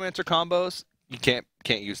Wild Pyromancer combos, you can't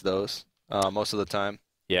use those most of the time.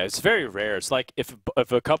 Yeah, it's very rare. It's like if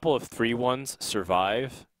a couple of 3-1s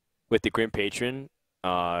survive with the Grim Patron,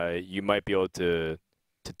 you might be able to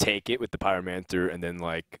take it with the Pyromancer, and then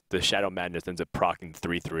like the Shadow Madness ends up proccing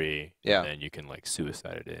 3-3. Yeah. And then you can like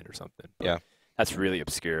suicide it in or something. But yeah. That's really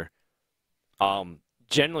obscure.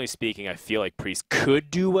 Generally speaking, I feel like Priest could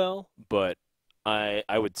do well, but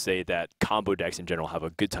I would say that combo decks in general have a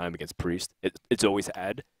good time against Priest. It's always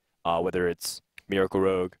had, whether it's Miracle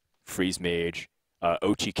Rogue, Freeze Mage,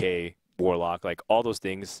 OTK, Warlock, like all those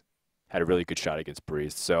things had a really good shot against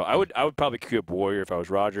Priest. So I would probably queue up Warrior if I was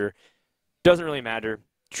Roger. Doesn't really matter.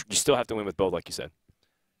 You still have to win with both, like you said.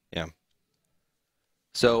 Yeah.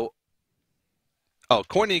 So Oh,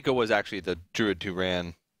 Cornico was actually the druid who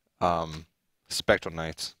ran Spectral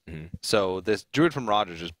Knights. So this druid from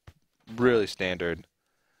Rogers is really standard.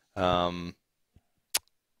 Yeah,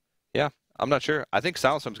 I'm not sure. I think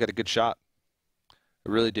Silentstorm's got a good shot. I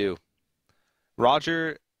really do.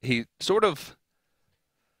 Roger, he sort of...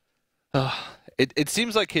 it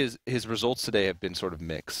seems like his results today have been sort of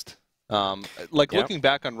mixed. Looking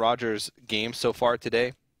back on Roger's game so far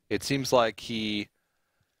today, it seems like he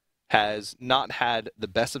has not had the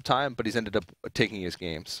best of time, but he's ended up taking his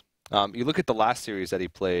games. You look at the last series that he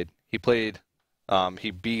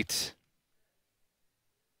beat,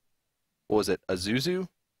 what was it, Azuzu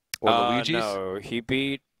or Luigi's? No, he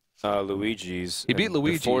beat Luigi's. He beat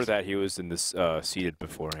Luigi's. Before that, he was in this seeded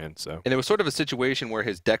beforehand. So. And it was sort of a situation where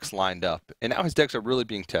his decks lined up, and now his decks are really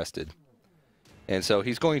being tested. And so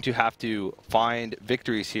he's going to have to find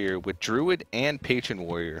victories here with Druid and Patron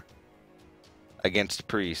Warrior against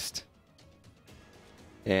Priest.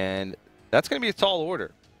 And that's going to be a tall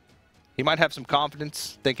order. He might have some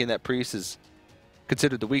confidence thinking that Priest is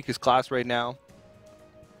considered the weakest class right now.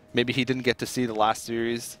 Maybe he didn't get to see the last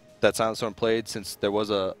series that Silentstorm played since there was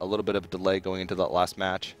a little bit of a delay going into that last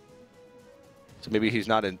match. So maybe he's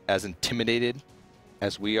not as intimidated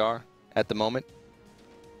as we are at the moment.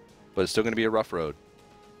 But it's still going to be a rough road.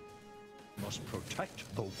 Must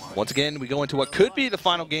protect the wild. Once again, we go into what could be the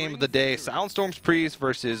final game of the day. Silentstorm's Priest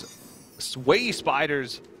versus Sway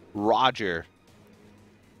Spider's Roger.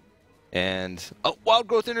 And, oh, Wild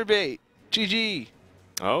Growth Innervate. GG.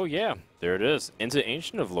 Oh, yeah. There it is. Into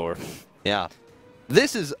Ancient of Lore. Yeah.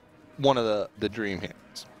 This is one of the dream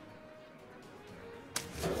hands.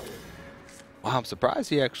 Wow, I'm surprised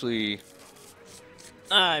he actually...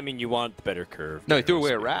 I mean, you want the better curve. No, he threw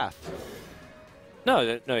away a Wrath. No,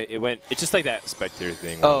 it went... It's just like that Spectre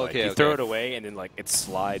thing. Oh, where, okay, you throw it away, and then, like, it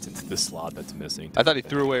slides into the slot that's missing. I thought he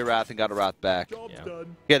threw away Wrath and got a Wrath back. Yeah.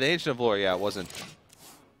 Yeah, the Ancient of Lore, yeah, I wasn't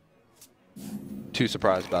too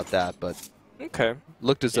surprised about that, but Okay.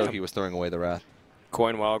 looked as though he was throwing away the Wrath.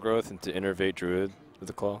 Coin Wild Growth into Innervate Druid with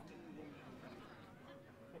the Claw.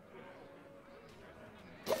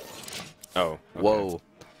 Oh. Okay. Whoa.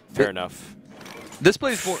 Fair enough. This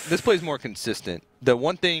plays more consistent. The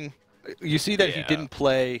one thing you see that he Yeah. didn't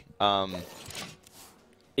play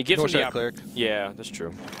It gives him the Northside Cleric. Yeah, that's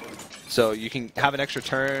true. So you can have an extra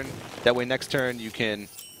turn. That way next turn you can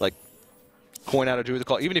like coin out a Druid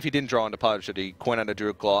Claw. Even if he didn't draw into Pod City, coin out a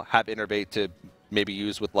Druid Claw, have Innervate to maybe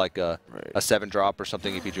use with like a 7-drop or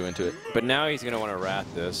something if he drew into it. But now he's going to want to Wrath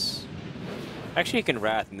this. Actually, he can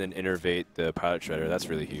Wrath and then Innervate the Pilot Shredder. That's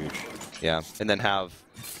really huge. Yeah, and then have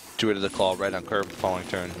Druid of the Claw right on curve the following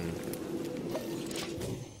turn.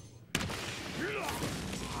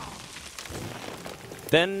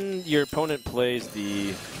 Then your opponent plays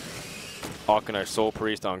the Auchenai Soul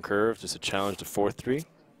Priest on curve, just a challenge to 4-3.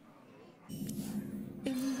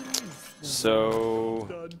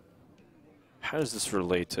 So, how does this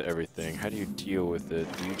relate to everything? How do you deal with it?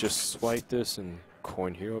 Do you just swipe this and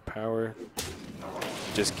coin hero power?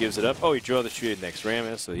 He just gives it up. Oh, you draw the Treated Next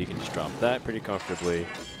Rammus, so he can just drop that pretty comfortably.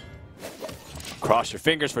 Cross your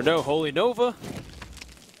fingers for no Holy Nova.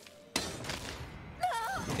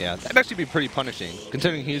 Yeah, that'd actually be pretty punishing,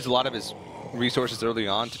 considering he used a lot of his resources early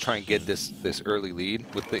on to try and get this early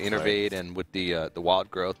lead with the Innervate and with the Wild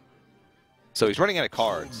Growth. So he's running out of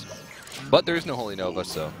cards, but there is no Holy Nova,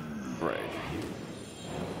 so. Right.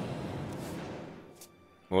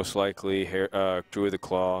 Most likely, Druid of the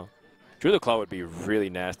Claw. Druid of the Claw would be really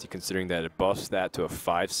nasty, considering that it buffs that to a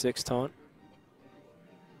 5/6 taunt.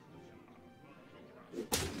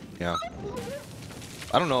 Yeah.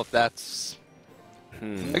 I don't know if that's...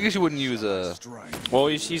 I guess you wouldn't use a... Well,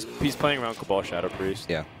 he's playing around Cabal Shadow Priest.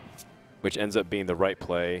 Yeah. Which ends up being the right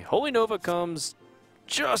play. Holy Nova comes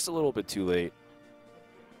just a little bit too late.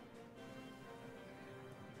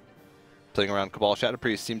 Playing around Cabal Shadow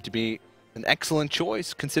Priest seemed to be an excellent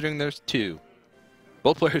choice, considering there's two.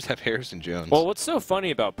 Both players have Harrison Jones. Well, what's so funny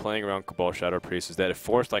about playing around Cabal Shadow Priest is that it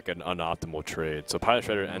forced like an unoptimal trade. So Pilot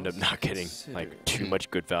Shredder ended up not getting like too much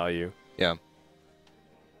good value. Yeah.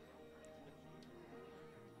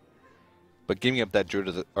 But giving up that Druid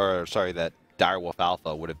of the, or sorry, that Direwolf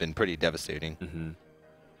Alpha would have been pretty devastating.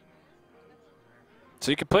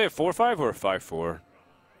 So you could play a 4/5 or a 5/4. Or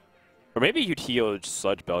maybe you'd heal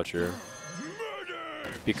Sludge Belcher.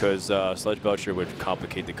 Because Sludge Belcher would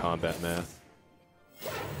complicate the combat math.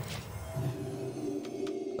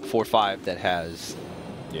 A 4/5 that has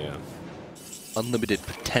unlimited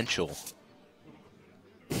potential.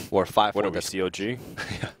 Or a 5/4 What are we, that's CLG?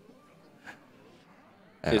 Yeah.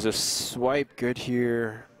 Is a swipe good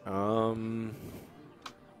here?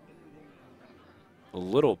 a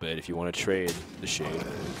little bit if you want to trade the Shade.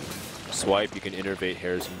 Swipe, you can innervate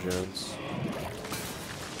Harrison Jones.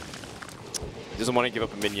 Doesn't want to give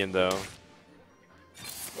up a minion, though.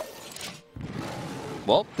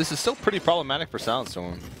 Well, this is still pretty problematic for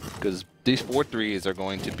Silentstorm, because these 4-3s are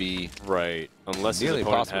going to be right, unless his nearly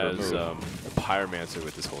opponent impossible has a Pyromancer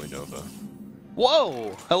with this Holy Nova.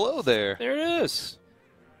 Whoa! Hello there. There it is.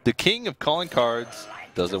 The king of calling cards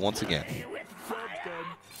does it once again.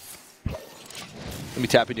 Let me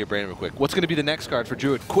tap into your brain real quick. What's going to be the next card for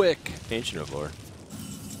Druid? Quick! Ancient of Lore.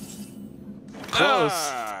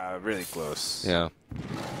 Close. Really close. Yeah.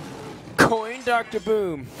 Coin, Dr.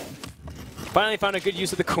 Boom. Finally found a good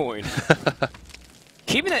use of the coin.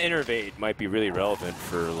 Keeping that innervate might be really relevant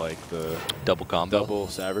for like the double combo. Double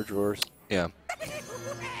Savage Roars. Yeah.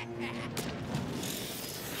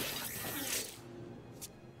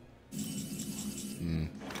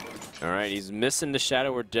 All right, he's missing the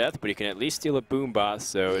Shadow or Death, but he can at least steal a Boom Bot,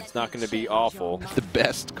 so it's not going to be awful. The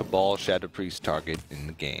best Cabal Shadow Priest target in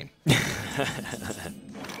the game.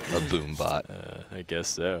 A Boom Bot. I guess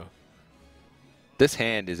so. This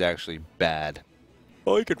hand is actually bad.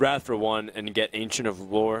 Well, you could Wrath for 1 and get Ancient of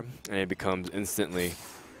Lore, and it becomes instantly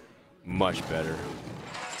much better.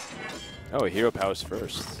 Oh, Hero Powers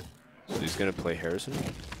first. So he's going to play Harrison.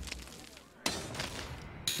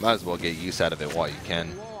 Might as well get use out of it while you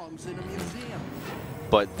can.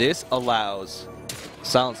 But this allows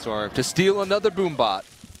Silentstorm to steal another Boom Bot.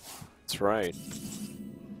 That's right.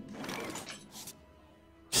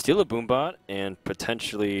 Steal a Boom Bot and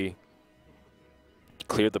potentially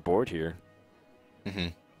clear the board here. Mm-hmm.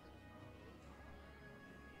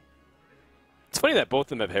 It's funny that both of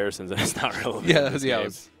them have Harrisons and it's not relevant. Yeah.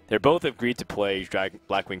 They're both agreed to play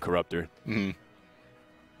Blackwing Corruptor. Mm-hmm.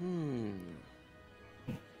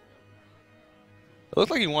 It looked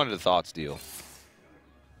like he wanted a Thought Steal.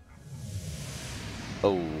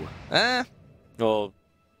 Oh. Well,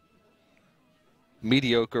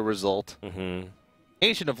 mediocre result.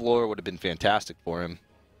 Ancient of Lore would have been fantastic for him.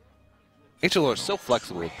 Ancient of Lore is so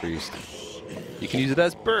flexible with Priest. You can use it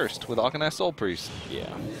as Burst with Alkanized Soul Priest. Yeah.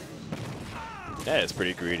 That is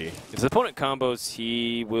pretty greedy. If his opponent combos,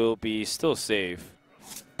 he will be still safe.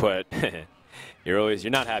 But you're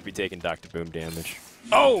not happy taking Dr. Boom damage.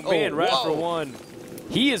 Oh man, Wrath for 1.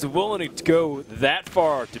 He is willing to go that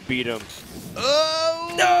far to beat him.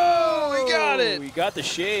 Oh no! We got it! We got the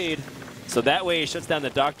Shade. So that way he shuts down the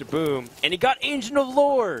Dr. Boom. And he got Ancient of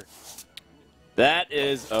Lore. That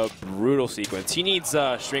is a brutal sequence. He needs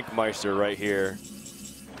Shrinkmeister right here.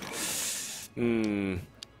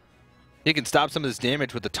 He can stop some of this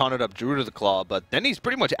damage with the taunted up Druid of the Claw, but then he's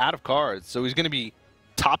pretty much out of cards. So he's going to be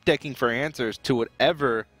top decking for answers to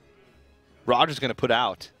whatever Roger's going to put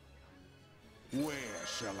out. Where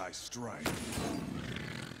shall I strike?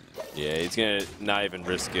 Yeah, he's gonna not even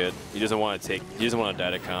risk it. He doesn't want to take. He doesn't want to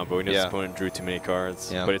die to combo. He knows his opponent drew too many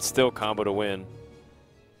cards. Yeah. But it's still combo to win.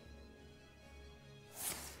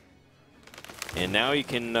 And now he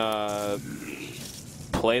can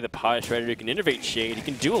play the Pod Shredder. He can innervate Shade. He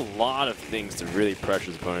can do a lot of things to really pressure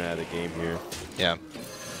his opponent out of the game here. Yeah.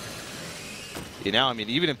 I mean,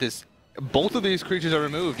 even if both of these creatures are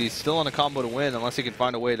removed, he's still on a combo to win unless he can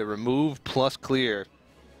find a way to remove plus clear.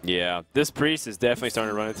 Yeah, this Priest is definitely starting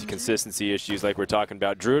to run into consistency issues like we're talking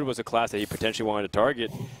about. Druid was a class that he potentially wanted to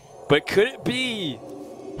target, but could it be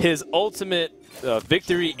his ultimate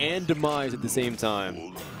victory and demise at the same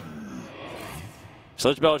time?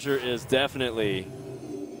 SledgeBelcher is definitely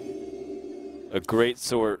a great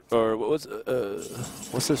sort, or what's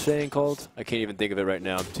this saying called? I can't even think of it right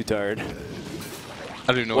now. I'm too tired. I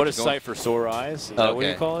don't even know what a sight for sore eyes. Is that what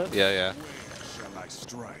you call it? Yeah. Shall I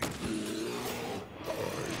strike?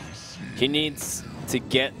 He needs to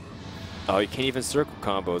get. Oh, he can't even circle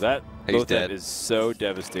combo. That He's dead. Is so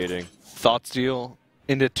devastating. Thought Steal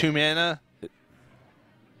into 2 mana.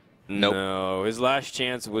 Nope. No, his last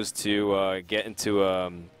chance was to get into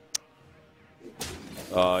the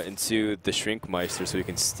Shrinkmeister so he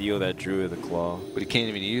can steal that Druid of the Claw. But he can't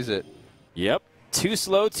even use it. Yep. Too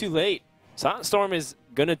slow, too late. Silentstorm is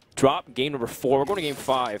going to drop game number 4. We're going to game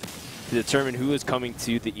 5 to determine who is coming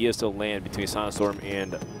to the ESL LAN between Silentstorm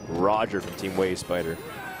and Roger from Team Wave Spider.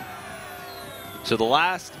 So the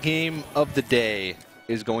last game of the day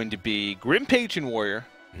is going to be Grim Patron Warrior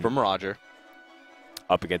from Roger.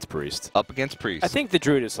 Up against Priest. Up against Priest. I think the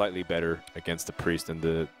Druid is slightly better against the Priest than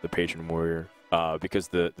the Patron Warrior because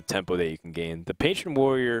the tempo that you can gain. The Patron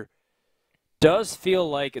Warrior does feel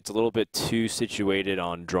like it's a little bit too situated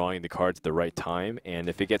on drawing the cards at the right time, and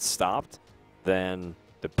if it gets stopped, then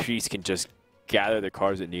the Priest can just gather the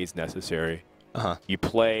cards it needs necessary. You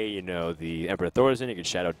play, the Emperor Thorzen, you can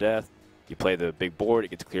Shadow Death, You play the big board, it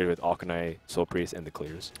gets cleared with Alkanai, Soul Priest, and the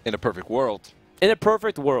clears. In a perfect world. In a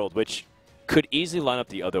perfect world, which could easily line up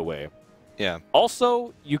the other way. Yeah.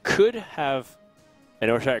 Also, you could have an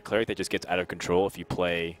Northshire Cleric that just gets out of control if you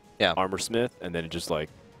play Armor Smith, and then it just like,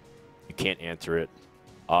 you can't answer it.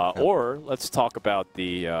 Or let's talk about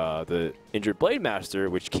the Injured Blade Master,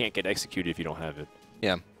 which can't get executed if you don't have it.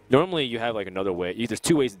 Yeah. Normally, you have like another way. There's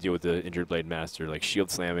two ways to deal with the Injured Blade Master, like shield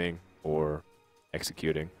slamming or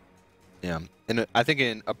executing. Yeah. And I think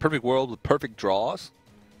in a perfect world with perfect draws,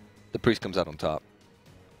 the Priest comes out on top.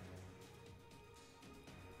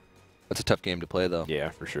 That's a tough game to play, though.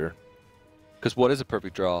 Yeah, for sure. Because what is a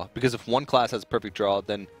perfect draw? Because if one class has a perfect draw,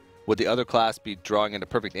 then would the other class be drawing into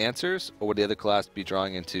perfect answers, or would the other class be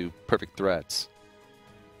drawing into perfect threats?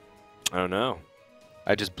 I don't know.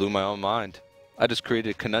 I just blew my own mind. I just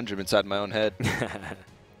created a conundrum inside my own head.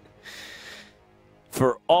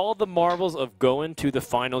 For all the marvels of going to the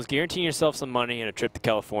finals, guaranteeing yourself some money and a trip to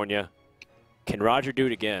California, can Roger do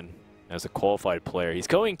it again as a qualified player? He's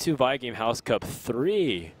going to Viagame House Cup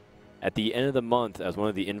 3 at the end of the month as one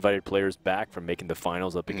of the invited players back from making the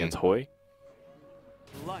finals up against Hoy.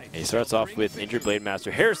 And he starts off with Injured Blade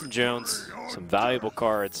Master Harrison Jones, some valuable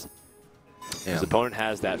cards. Yeah. His opponent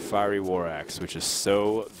has that Fiery War Axe, which is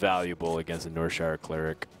so valuable against a Northshire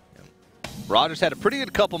Cleric. Yeah. Roger's had a pretty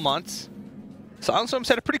good couple months. Silentstorm's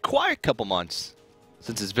had a pretty quiet couple months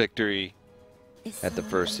since his victory at the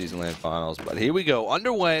first Season Land Finals. But here we go,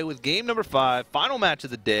 underway with game number 5, final match of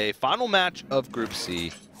the day, final match of Group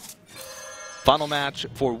C. Final match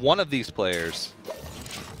for one of these players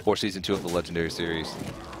for Season 2 of the Legendary Series.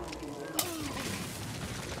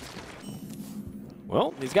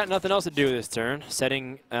 Well, he's got nothing else to do this turn.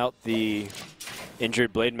 Setting out the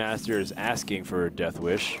Injured Blade Master is asking for a Death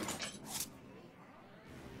Wish.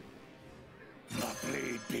 My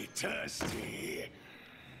blade be thirsty.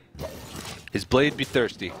 His blade be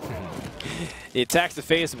thirsty. He attacks the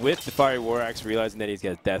face with the Fiery War Axe, realizing that he's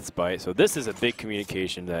got Death Spite. So this is a big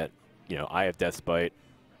communication that, you know, I have Death Spite.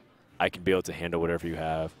 I can be able to handle whatever you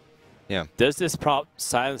have. Yeah. Does this prompt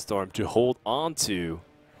Silentstorm to hold on to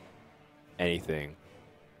anything?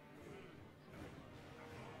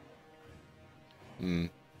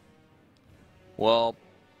 Well,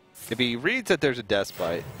 if he reads that there's a Death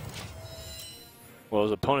Spite. Well,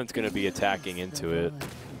 his opponent's going to be attacking into it.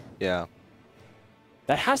 Yeah.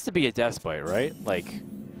 That has to be a Death Spite, right? Like,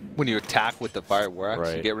 when you attack with the Fire War Axe,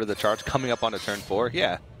 right. You get rid of the charge coming up on a turn 4.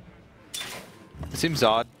 Yeah. It seems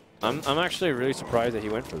odd. I'm actually really surprised that he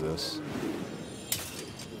went for this.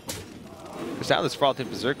 Because now this Frothing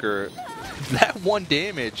Berserker, that 1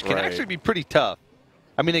 damage can actually be pretty tough.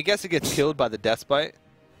 I mean, I guess it gets killed by the Death Spite.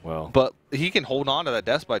 Well, but he can hold on to that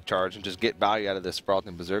Death Spite charge and just get value out of this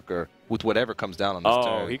Frothing Berserker with whatever comes down on this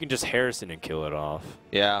turn. Oh, he can just Harrison and kill it off.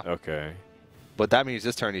 Yeah. Okay. But that means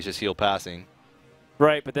this turn he's just heal passing.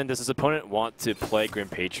 Right, but then does his opponent want to play Grim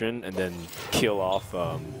Patron and then kill off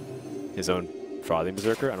his own Frothing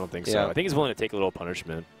Berserker? I don't think so. I think he's willing to take a little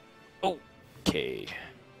punishment. Okay.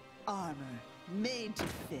 Armor made to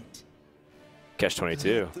fit. Catch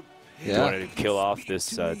 22. Yeah. You want to kill off this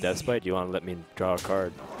Death Spite? Do you want to let me draw a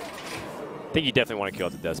card? I think you definitely want to kill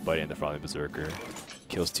off the Death Spite and the Frothing Berserker.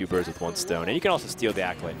 Kills 2 birds with 1 stone. And you can also steal the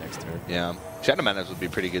Acolyte next turn. Yeah. Shadow Madness would be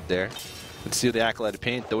pretty good there. Let's steal the Acolyte of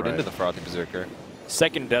Pain, throw it into the Frothing Berserker.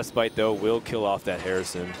 Second Death Spite, though, will kill off that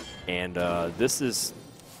Harrison. And this is...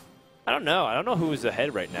 I don't know. I don't know who's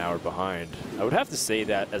ahead right now or behind. I would have to say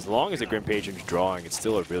that as long as the Grim Patron's drawing, it's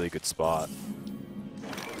still a really good spot.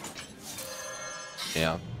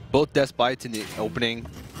 Yeah. Both Death Spites in the opening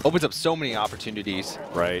opens up so many opportunities.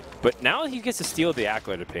 Right. But now he gets to steal the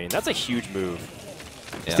Acolyte of Pain. That's a huge move.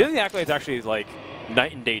 Yeah. Stealing the Acolyte is actually like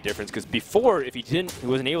night and day difference, because before, if he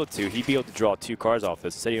wasn't able to, he'd be able to draw 2 cards off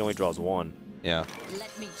this. Instead, he only draws 1. Yeah.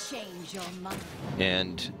 Let me change your mind.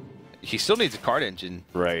 And he still needs a card engine,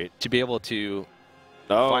 right, to be able to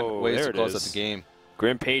find ways to close out the game.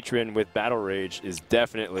 Grim Patron with Battle Rage is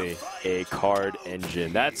definitely a card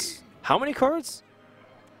engine. That's how many cards?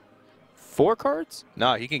 4 cards?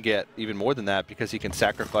 No, he can get even more than that because he can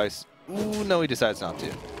sacrifice. Ooh, no, he decides not to.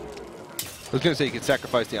 I was going to say he could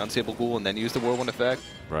sacrifice the Unstable Ghoul and then use the Whirlwind effect.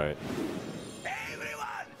 Right.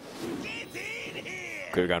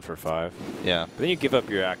 Could have gone for 5. Yeah. But then you give up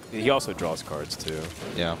your act. He also draws cards too.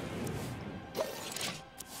 Yeah.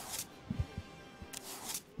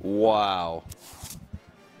 Wow.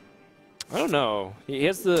 I don't know. He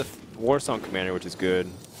has the Warsong Commander, which is good.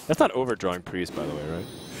 That's not overdrawing Priest, by the way, right?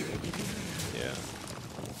 Yeah.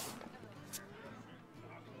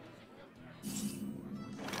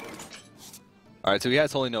 All right, so he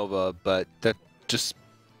has Holy Nova, but that just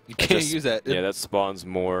You can't use that. Yeah, that spawns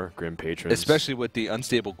more Grim Patrons. Especially with the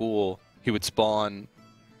unstable ghoul, he would spawn.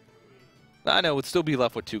 I know, would still be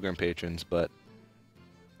left with 2 Grim Patrons, but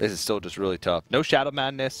this is still just really tough. No Shadow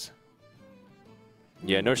Madness.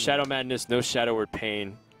 Yeah, no Shadow Madness, no Shadow Word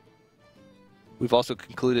Pain. We've also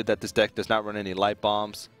concluded that this deck does not run any light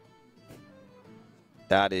bombs.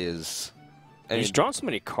 That is... And he's drawn so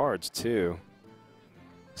many cards, too.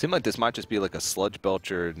 Seems like this might just be like a Sludge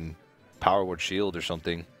Belcher and Power Word Shield or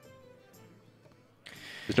something.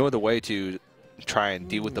 There's no other way to try and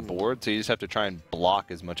deal with the board, so you just have to try and block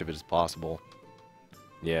as much of it as possible.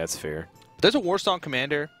 Yeah, that's fair. There's a Warsong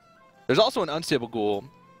Commander. There's also an Unstable Ghoul.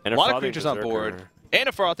 And a lot of creatures on board. And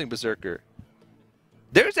a Frothing Berserker.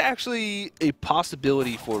 There's actually a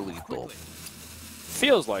possibility for lethal.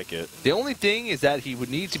 Feels like it. The only thing is that he would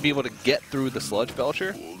need to be able to get through the Sludge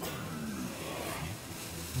Belcher.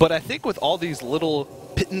 But I think with all these little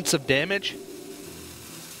pittance of damage,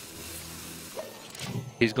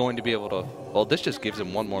 he's going to be able to... Well, this just gives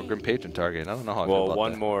him 1 more Grim Patron target. I don't know how I feel about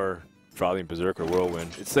 1 that. more Frothing Berserker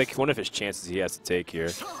Whirlwind. It's like one of his chances he has to take here.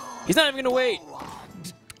 He's not even going to wait.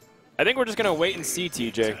 I think we're just going to wait and see,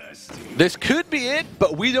 TJ. This could be it,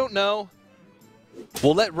 but we don't know.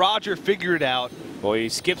 We'll let Roger figure it out. Well, he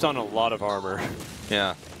skips on a lot of armor.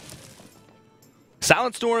 Yeah.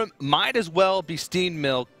 Silentstorm might as well be steamed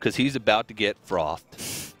milk because he's about to get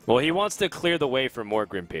frothed. Well, he wants to clear the way for more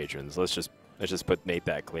Grim Patrons. Let's just make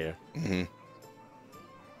that clear. Mm-hmm.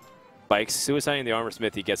 By suiciding the Armor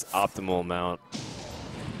Smith, he gets optimal amount.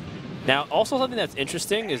 Now, also something that's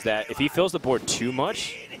interesting is that if he fills the board too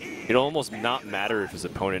much, it'll almost not matter if his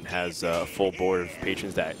opponent has a full board of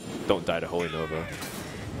patrons that don't die to Holy Nova.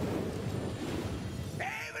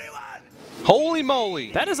 Holy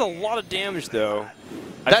moly! That is a lot of damage, though.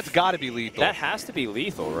 That's got to be lethal. That has to be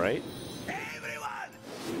lethal, right?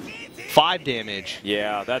 5 damage.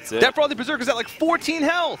 Yeah, that's it. That Frothing Berserker's at like 14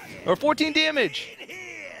 health or 14 damage.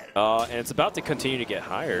 And it's about to continue to get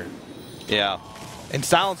higher. Yeah. And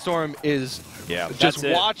Silentstorm is just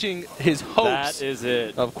watching his hopes that is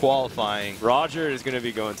it. of qualifying. Roger is going to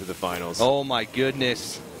be going to the finals. Oh my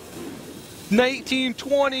goodness.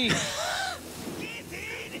 1920.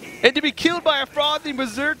 And to be killed by a Frothing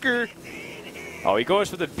Berserker. Oh, he goes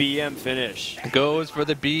for the BM finish. Goes for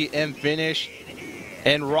the BM finish.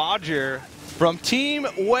 And Roger from Team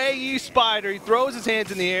Way You Spider, he throws his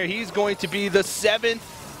hands in the air. He's going to be the 7th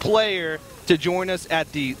player to join us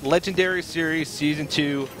at the Legendary Series Season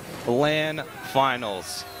 2 LAN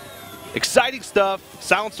Finals. Exciting stuff.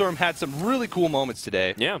 Silentstorm had some really cool moments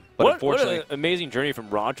today. Yeah. But what an amazing journey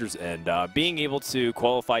from Roger's end. Being able to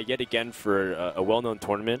qualify yet again for a well-known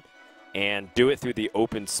tournament and do it through the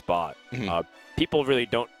open spot. People really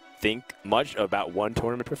don't think much about one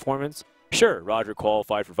tournament performance. Sure, Roger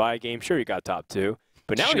qualified for VIA game. Sure, he got top 2.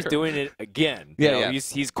 But now he's doing it again.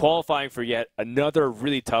 He's qualifying for yet another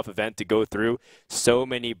really tough event to go through. So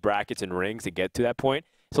many brackets and rings to get to that point.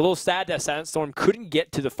 It's a little sad that Silentstorm couldn't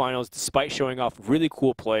get to the finals despite showing off really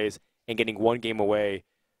cool plays and getting 1 game away.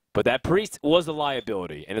 But that Priest was a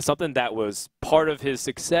liability, and it's something that was part of his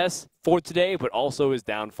success for today, but also his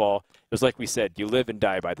downfall. It was like we said, you live and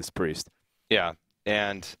die by this Priest. Yeah,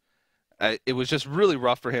 and it was just really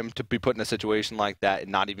rough for him to be put in a situation like that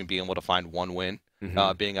and not even being able to find 1 win,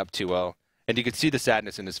 being up 2-0. And you could see the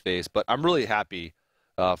sadness in his face, but I'm really happy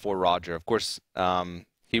for Roger. Of course,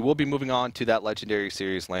 he will be moving on to that Legendary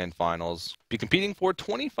Series LAN Finals, be competing for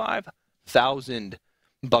 25,000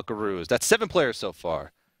 buckaroos. That's 7 players so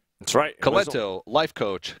far. That's right. Coleto, Life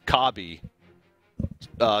Coach, Kabi,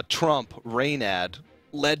 Trump, Raynad,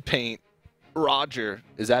 Lead Paint, Roger.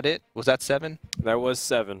 Is that it? Was that 7? That was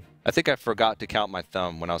 7. I think I forgot to count my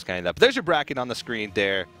thumb when I was counting that. But there's your bracket on the screen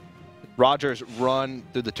there. Roger's run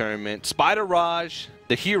through the tournament. SpiderRoger,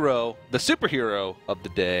 the hero, the superhero of the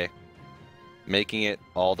day, making it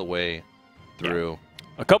all the way through. Yeah.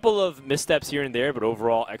 A couple of missteps here and there, but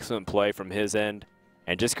overall excellent play from his end.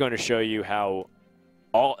 And just going to show you how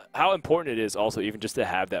important it is also even just to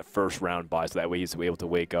have that first round bye, so that way he's able to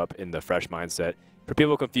wake up in the fresh mindset. For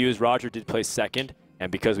people confused, Roger did place 2nd,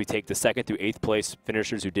 and because we take the 2nd through 8th place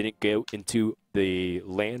finishers who didn't go into the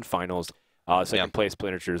LAN finals, 2nd place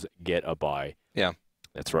finishers get a bye. Yeah.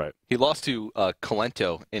 That's right. He lost to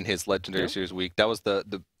Colento in his Legendary Series week. That was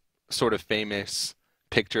the sort of famous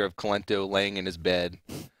picture of Colento laying in his bed.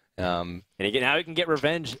 And now he can get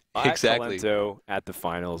revenge at Colento at the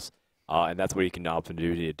finals. And that's what he can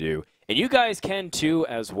opportunity to do. And you guys can too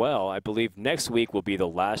as well. I believe next week will be the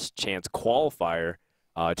last chance qualifier.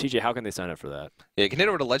 TJ, how can they sign up for that? Yeah, you can head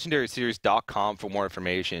over to legendaryseries.com for more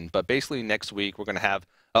information. But basically next week we're going to have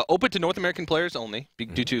Open to North American players only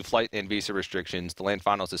due to flight and visa restrictions. The LAN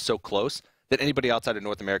finals is so close that anybody outside of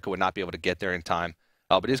North America would not be able to get there in time.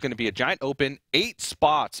 But it is going to be a giant open. 8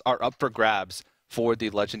 spots are up for grabs for the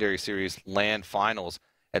Legendary Series LAN finals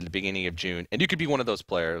at the beginning of June. And you could be one of those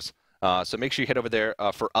players. So make sure you head over there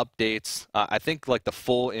for updates. I think like the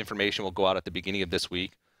full information will go out at the beginning of this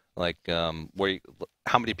week, like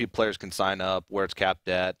how many players can sign up, where it's capped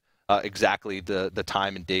at, exactly the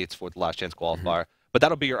time and dates for the Last Chance qualifier. But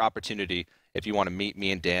that'll be your opportunity if you want to meet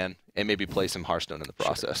me and Dan and maybe play some Hearthstone in the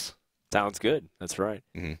process. Sure. Sounds good. That's right.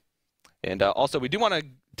 And also, we do want to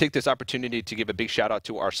take this opportunity to give a big shout out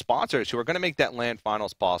to our sponsors who are going to make that LAN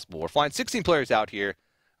finals possible. We're flying 16 players out here.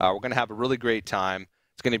 We're going to have a really great time.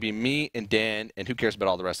 It's going to be me and Dan, and who cares about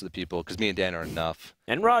all the rest of the people, because me and Dan are enough.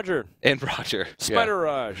 And Roger. And Roger.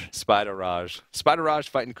 SpiderRoger. Yeah. SpiderRoger. SpiderRoger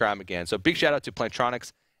fighting crime again. So big shout out to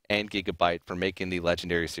Plantronics and Gigabyte for making the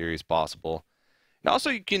Legendary Series possible. And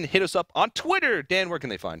also, you can hit us up on Twitter. Dan, where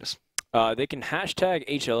can they find us? They can hashtag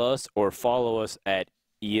HLS or follow us at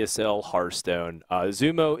ESL Hearthstone.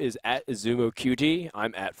 Zumo is at ZumoQG.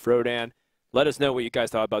 I'm at Frodan. Let us know what you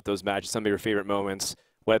guys thought about those matches, some of your favorite moments,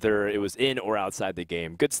 whether it was in or outside the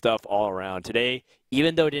game. Good stuff all around. Today,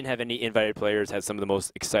 even though it didn't have any invited players, had some of the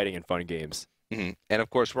most exciting and fun games. And,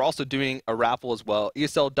 of course, we're also doing a raffle as well,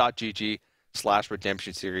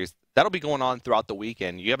 ESL.GG/Redemption Series. That'll be going on throughout the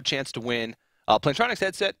weekend. You have a chance to win Plantronics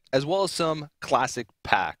headset as well as some classic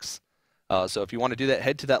packs. So if you want to do that,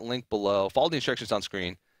 head to that link below, follow the instructions on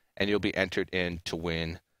screen, and you'll be entered in to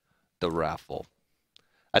win the raffle.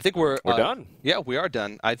 I think we're done. Yeah, we are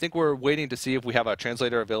done. I think we're waiting to see if we have a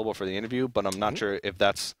translator available for the interview, but I'm not sure if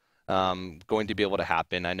that's going to be able to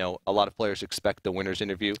happen. I know a lot of players expect the winner's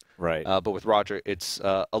interview, right? But with Roger, it's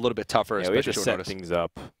a little bit tougher. Yeah, we have to set things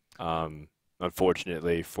up.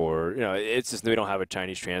 Unfortunately, for it's just we don't have a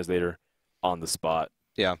Chinese translator on the spot.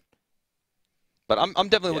 Yeah. But I'm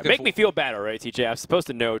definitely looking. Make me feel bad, all right, TJ. I'm supposed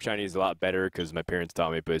to know Chinese a lot better because my parents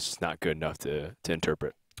taught me, but it's just not good enough to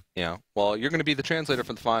interpret. Yeah. Well, you're going to be the translator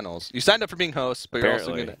for the finals. You signed up for being host, but you're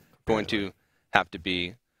also going to have to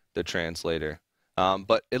be the translator.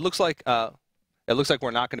 But it looks like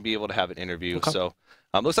we're not going to be able to have an interview. Okay. So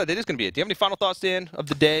looks like that is going to be it. Do you have any final thoughts, Dan, of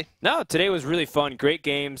the day? No, today was really fun. Great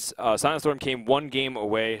games. Silentstorm came 1 game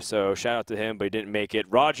away, so shout out to him, but he didn't make it.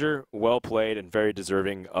 Roger, well played and very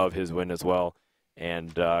deserving of his win as well.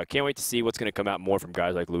 And can't wait to see what's going to come out more from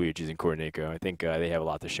guys like Luigi's and Korneko. I think they have a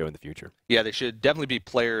lot to show in the future. Yeah, they should definitely be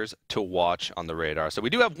players to watch on the radar. So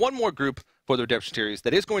we do have one more group for the Redemption Series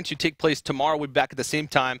that is going to take place tomorrow. We'll be back at the same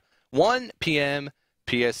time, 1 p.m.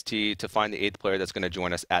 PST, to find the 8th player that's going to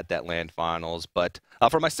join us at that LAN finals. But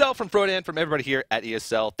for myself, from Frodan, from everybody here at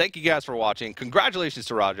ESL, thank you guys for watching. Congratulations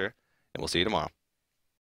to Roger, and we'll see you tomorrow.